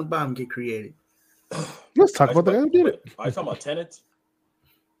atomic bomb get created? Let's talk about the guy who did it. Are you talking about Tenet?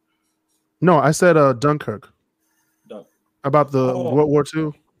 No, I said Dunkirk. About the World War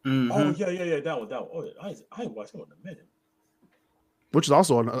II. Mm-hmm. Oh yeah, that one. Oh, I ain't watched that one in a minute. Which is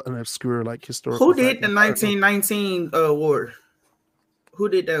also an obscure like historical. Who did the 1919 war? Who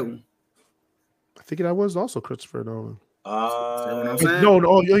did that one? I think that was also Christopher Nolan.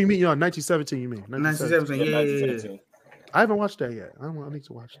 No, you mean 1917? You mean 1917? Yeah. 1917. I haven't watched that yet. I need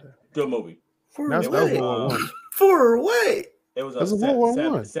to watch that. Good movie. For what? It was World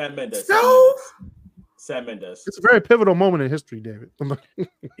War I. Sam Mendes. Sam Mendes. It's a very pivotal moment in history, David.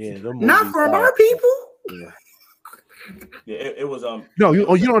 Not for our people. Yeah, it was No,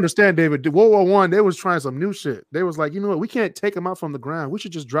 you don't understand, David. World War I, they was trying some new shit. They was like, you know what, we can't take them out from the ground. We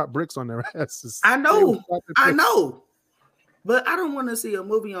should just drop bricks on their asses. I know, but I don't want to see a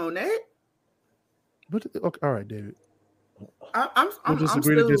movie on that. But okay, all right, David. We'll just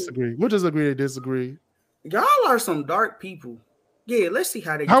agree to disagree. We'll just agree to disagree. Y'all are some dark people. Yeah, let's see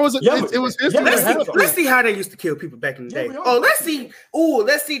how they. How was it? It was history. Let's see how they used to kill people back in the day. Let's see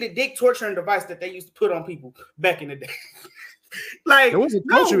the dick torturing device that they used to put on people back in the day. Like, it wasn't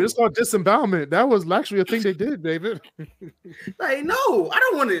torture. It's called disembowelment. That was actually a thing they did, David. Like, no, I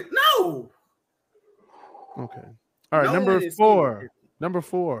don't want to. No. Okay. All right. Number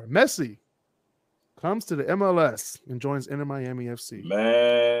four. Messi comes to the MLS and joins Inter Miami FC.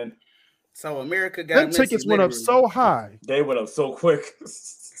 Man. So America got them tickets went up so high. They went up so quick.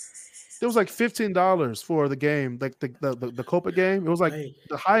 It was like $15 for the game, like the Copa game. It was like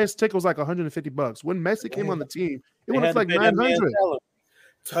the highest ticket was like $150. When Messi came on the team, it went up like $900.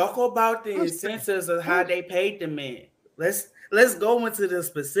 Talk about the incentives of how they paid the man. Let's go into the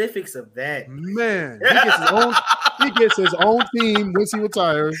specifics of that. Man, he gets his own team once he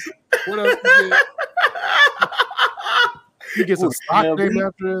retires. What else? He gets a stock name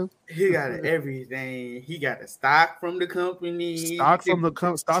after him. He got everything. He got a stock from the company. Stock from the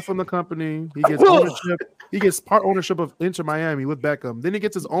company. He gets ownership. He gets part ownership of Inter Miami with Beckham. Then he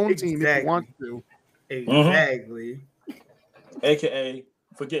gets his own team if he wants to. Exactly. AKA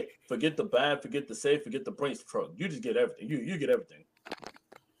forget the bad, forget the safe, forget the brains truck. You just get everything. You get everything.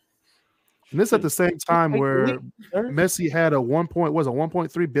 And this at the same time where Messi had a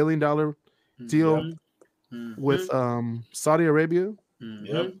 $1.3 billion deal with Saudi Arabia.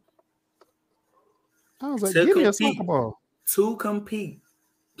 Yep. I was like, give me a soccer ball. To compete.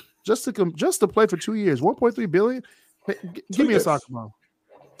 Just to play for 2 years. 1.3 billion. Give me a soccer ball.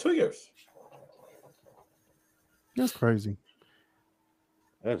 2 years. That's crazy.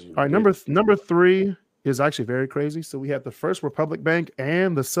 All right, number three is actually very crazy. So we have the First Republic Bank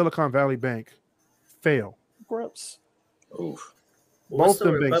and the Silicon Valley Bank fail. Gross. Oof. Both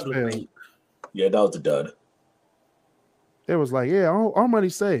the banks failed. Yeah, that was a dud. It was like, yeah, our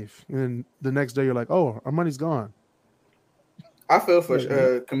money's safe. And the next day you're like, oh, our money's gone. I feel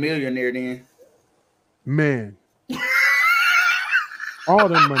for Chameleon there then. Man. all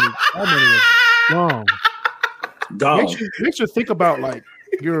that money is gone. Makes you think about like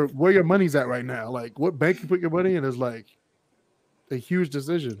where your money's at right now. Like what bank you put your money in is like a huge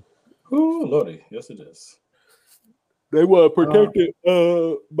decision. Oh Lordy, yes it is. They were protected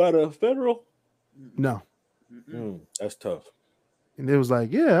by the federal. No. That's tough. And it was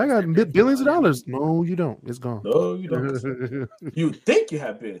like, yeah, I got billions of dollars. No, you don't. It's gone. No, you don't. You think you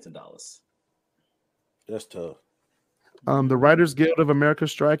have billions of dollars. That's tough. The Writers Guild of America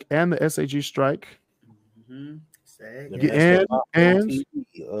strike and the SAG strike. Mm-hmm. And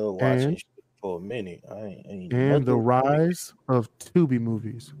for a minute. And the rise of Tubi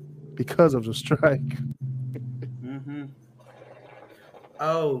movies because of the strike. Mm-hmm.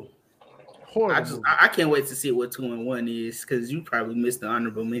 Oh, I can't wait to see what 2 and 1 is because you probably missed the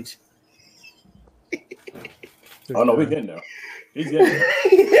honorable mention. Oh no, we getting there. He's getting there.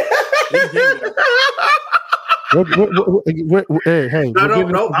 Hey,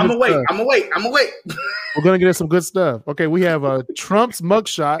 no. I'm gonna wait. We're gonna get some good stuff. Okay, we have Trump's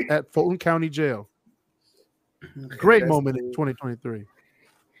mugshot at Fulton County Jail. Great moment in 2023.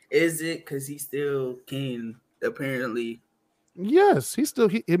 Is it because he still can apparently? Yes, his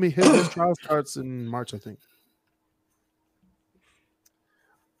trial starts in March, I think.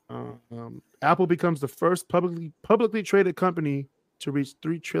 Apple becomes the first publicly traded company to reach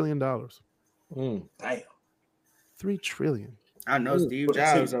 $3 trillion. Damn. $3 trillion. I know Steve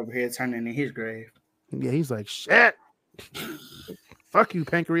Jobs over here turning in his grave. Yeah, he's like, shit. Fuck you,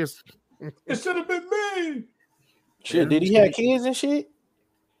 pancreas. It should have been me. Shit, did he have kids and shit?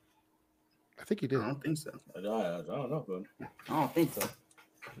 I think he did. I don't think so. I don't know, but I don't think so.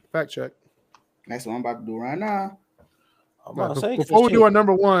 Fact check. That's what I'm about to do right now. Before we do my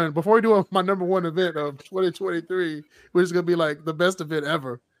number one event of 2023, which is gonna be like the best event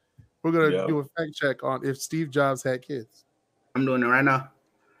ever, we're gonna do a fact check on if Steve Jobs had kids. I'm doing it right now.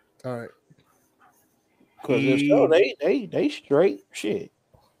 All right. Because they straight shit.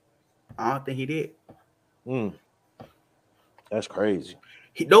 I don't think he did. That's crazy.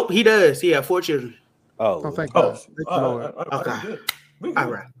 He does. He had 4 children. Oh, thank God. Okay.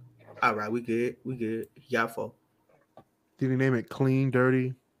 All right. We good. He got 4. Did he name it clean,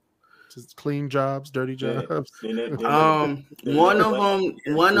 dirty? Just clean jobs, dirty jobs. One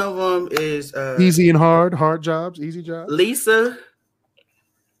of them is easy and hard jobs, easy jobs. Lisa,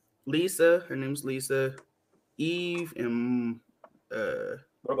 her name's Lisa. Eve and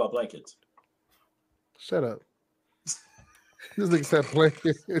what about blankets? Shut up. This nigga said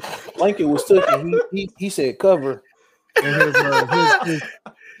blanket. Blanket was taken. He said cover. And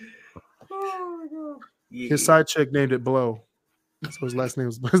his side chick named it Blow. So his name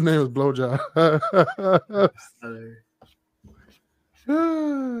was Blowjob.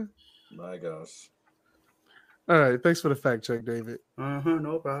 My gosh. All right, thanks for the fact check, David.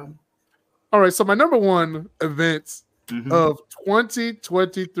 No problem. All right, so my number one event of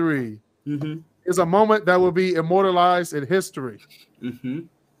 2023 is a moment that will be immortalized in history.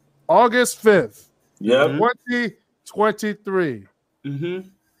 August 5th, 2023.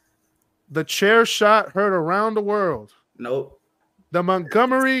 The chair shot heard around the world. Nope. The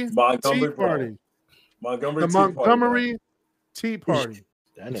Montgomery Tea Party. Montgomery Tea Party.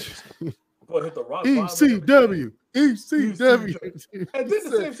 That is. Hit the rock ECW. And then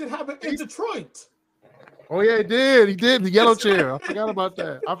the same shit happened in Detroit. Oh yeah, he did. The yellow chair. I forgot about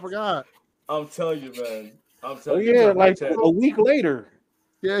that. I forgot. I'm telling you, man. Like a week later.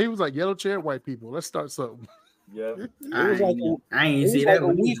 Yeah, he was like yellow chair, white people. Let's start something. Yeah. I ain't see that. A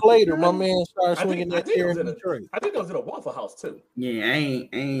week later, my man started swinging that chair in Detroit. I think it was in a Waffle House too. Yeah, I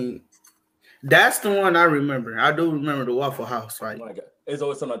ain't. That's the one I remember. I do remember the Waffle House, right? Oh my God. It's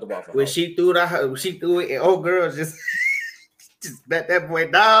always something like the Waffle House. When she threw it, and old girl just bet that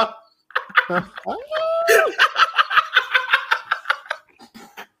boy down.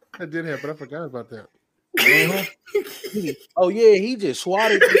 That did happen. I forgot about that. Oh yeah, he just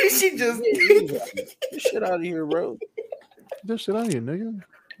swatted. She just get shit out of here, bro. Get that shit out of here, nigga.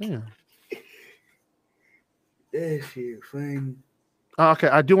 Damn. That shit funny. Okay,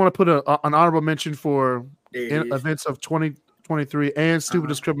 I do want to put an honorable mention for events of 2023 and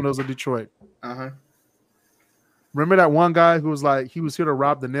Stupidest Criminals of Detroit. Remember that one guy who was like, he was here to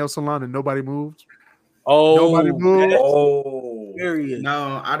rob the nail salon and nobody moved? Nobody moved?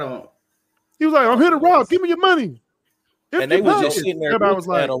 No, I don't. He was like, I'm here to rob. Give me your money. And they was just sitting there. Everybody was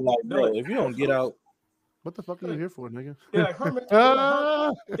like, bro, if you don't get out. What the fuck are you here for, nigga? They're like, Herman.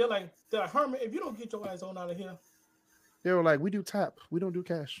 They're like, Herman, if you don't get your ass on out of here. They were like, we do tap. We don't do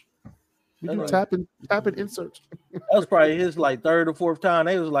cash. We do tap and insert. That was probably his like 3rd or 4th time.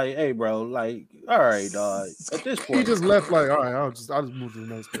 They was like, hey, bro, like, all right, dog. At this point, he just left like, all right, I'll just move to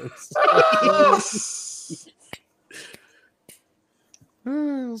the next place.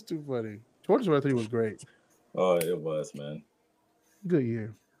 It was too funny. 2023 was great. Oh, it was, man. Good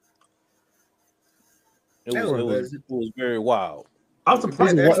year. It was very wild. I'm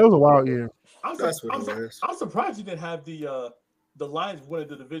surprised. It was a wild year. I'm surprised you didn't have the Lions winning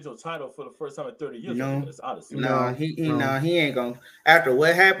the divisional title for the first time in 30 years. He ain't gonna. After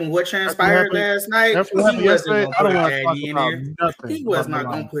what happened, what transpired last night, he wasn't not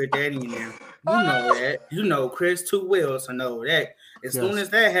gonna put that in there. You know that. You know Chris too well to know that. As soon as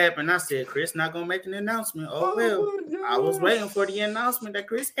that happened, I said Chris not gonna make an announcement. Oh well, I was waiting for the announcement that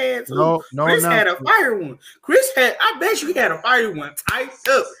Chris had. Chris had a fire one. I bet you had a fire one typed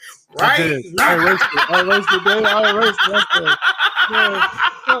up right now. I erased it, Dave. I erased it.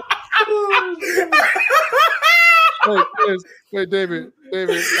 Wait, David.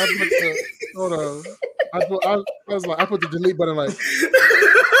 Hold on. I put the delete button like.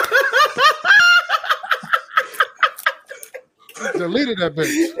 Deleted that bitch.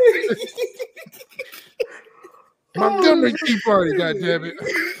 Montgomery Tea Party, goddammit.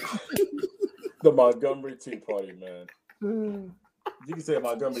 The Montgomery Tea Party, man. You can say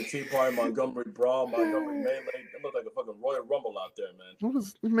Montgomery Tea Party, Montgomery Brawl, Montgomery Melee. It looked like a fucking Royal Rumble out there, man.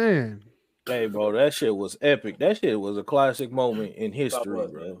 Man. Hey, bro, that shit was epic. That shit was a classic moment in history,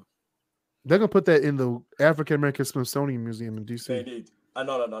 bro. They're gonna put that in the African American Smithsonian Museum in DC.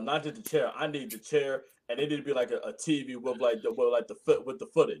 No, not just the chair. I need the chair, and it need to be like a TV with the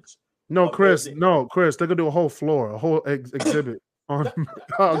footage. No, Kris. They're gonna do a whole floor, a whole exhibit on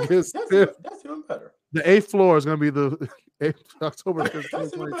August 5th. That's even better. The 8th floor is gonna be the October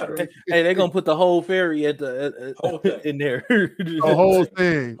 5th. Hey, they're gonna put the whole ferry at the in there. The whole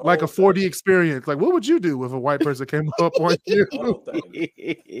thing, like a 4D experience. Like, what would you do if a white person came up on you?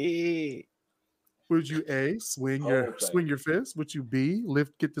 Would you A, swing your fist? Would you B,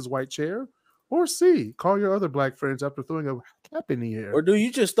 get this white chair? Or C, call your other black friends after throwing a cap in the air? Or do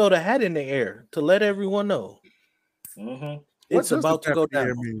you just throw the hat in the air to let everyone know? Mm-hmm. It's about to go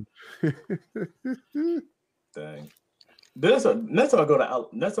down. Dang. Next time I go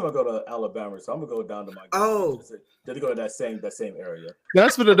to Alabama, so I'm gonna go down to my to go to that same area.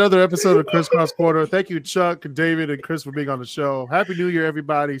 That's been another episode of KrisCross Corner. Thank you, Chuck, David, and Chris for being on the show. Happy New Year,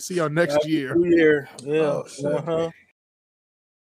 everybody. See y'all next year. New Year. Yeah.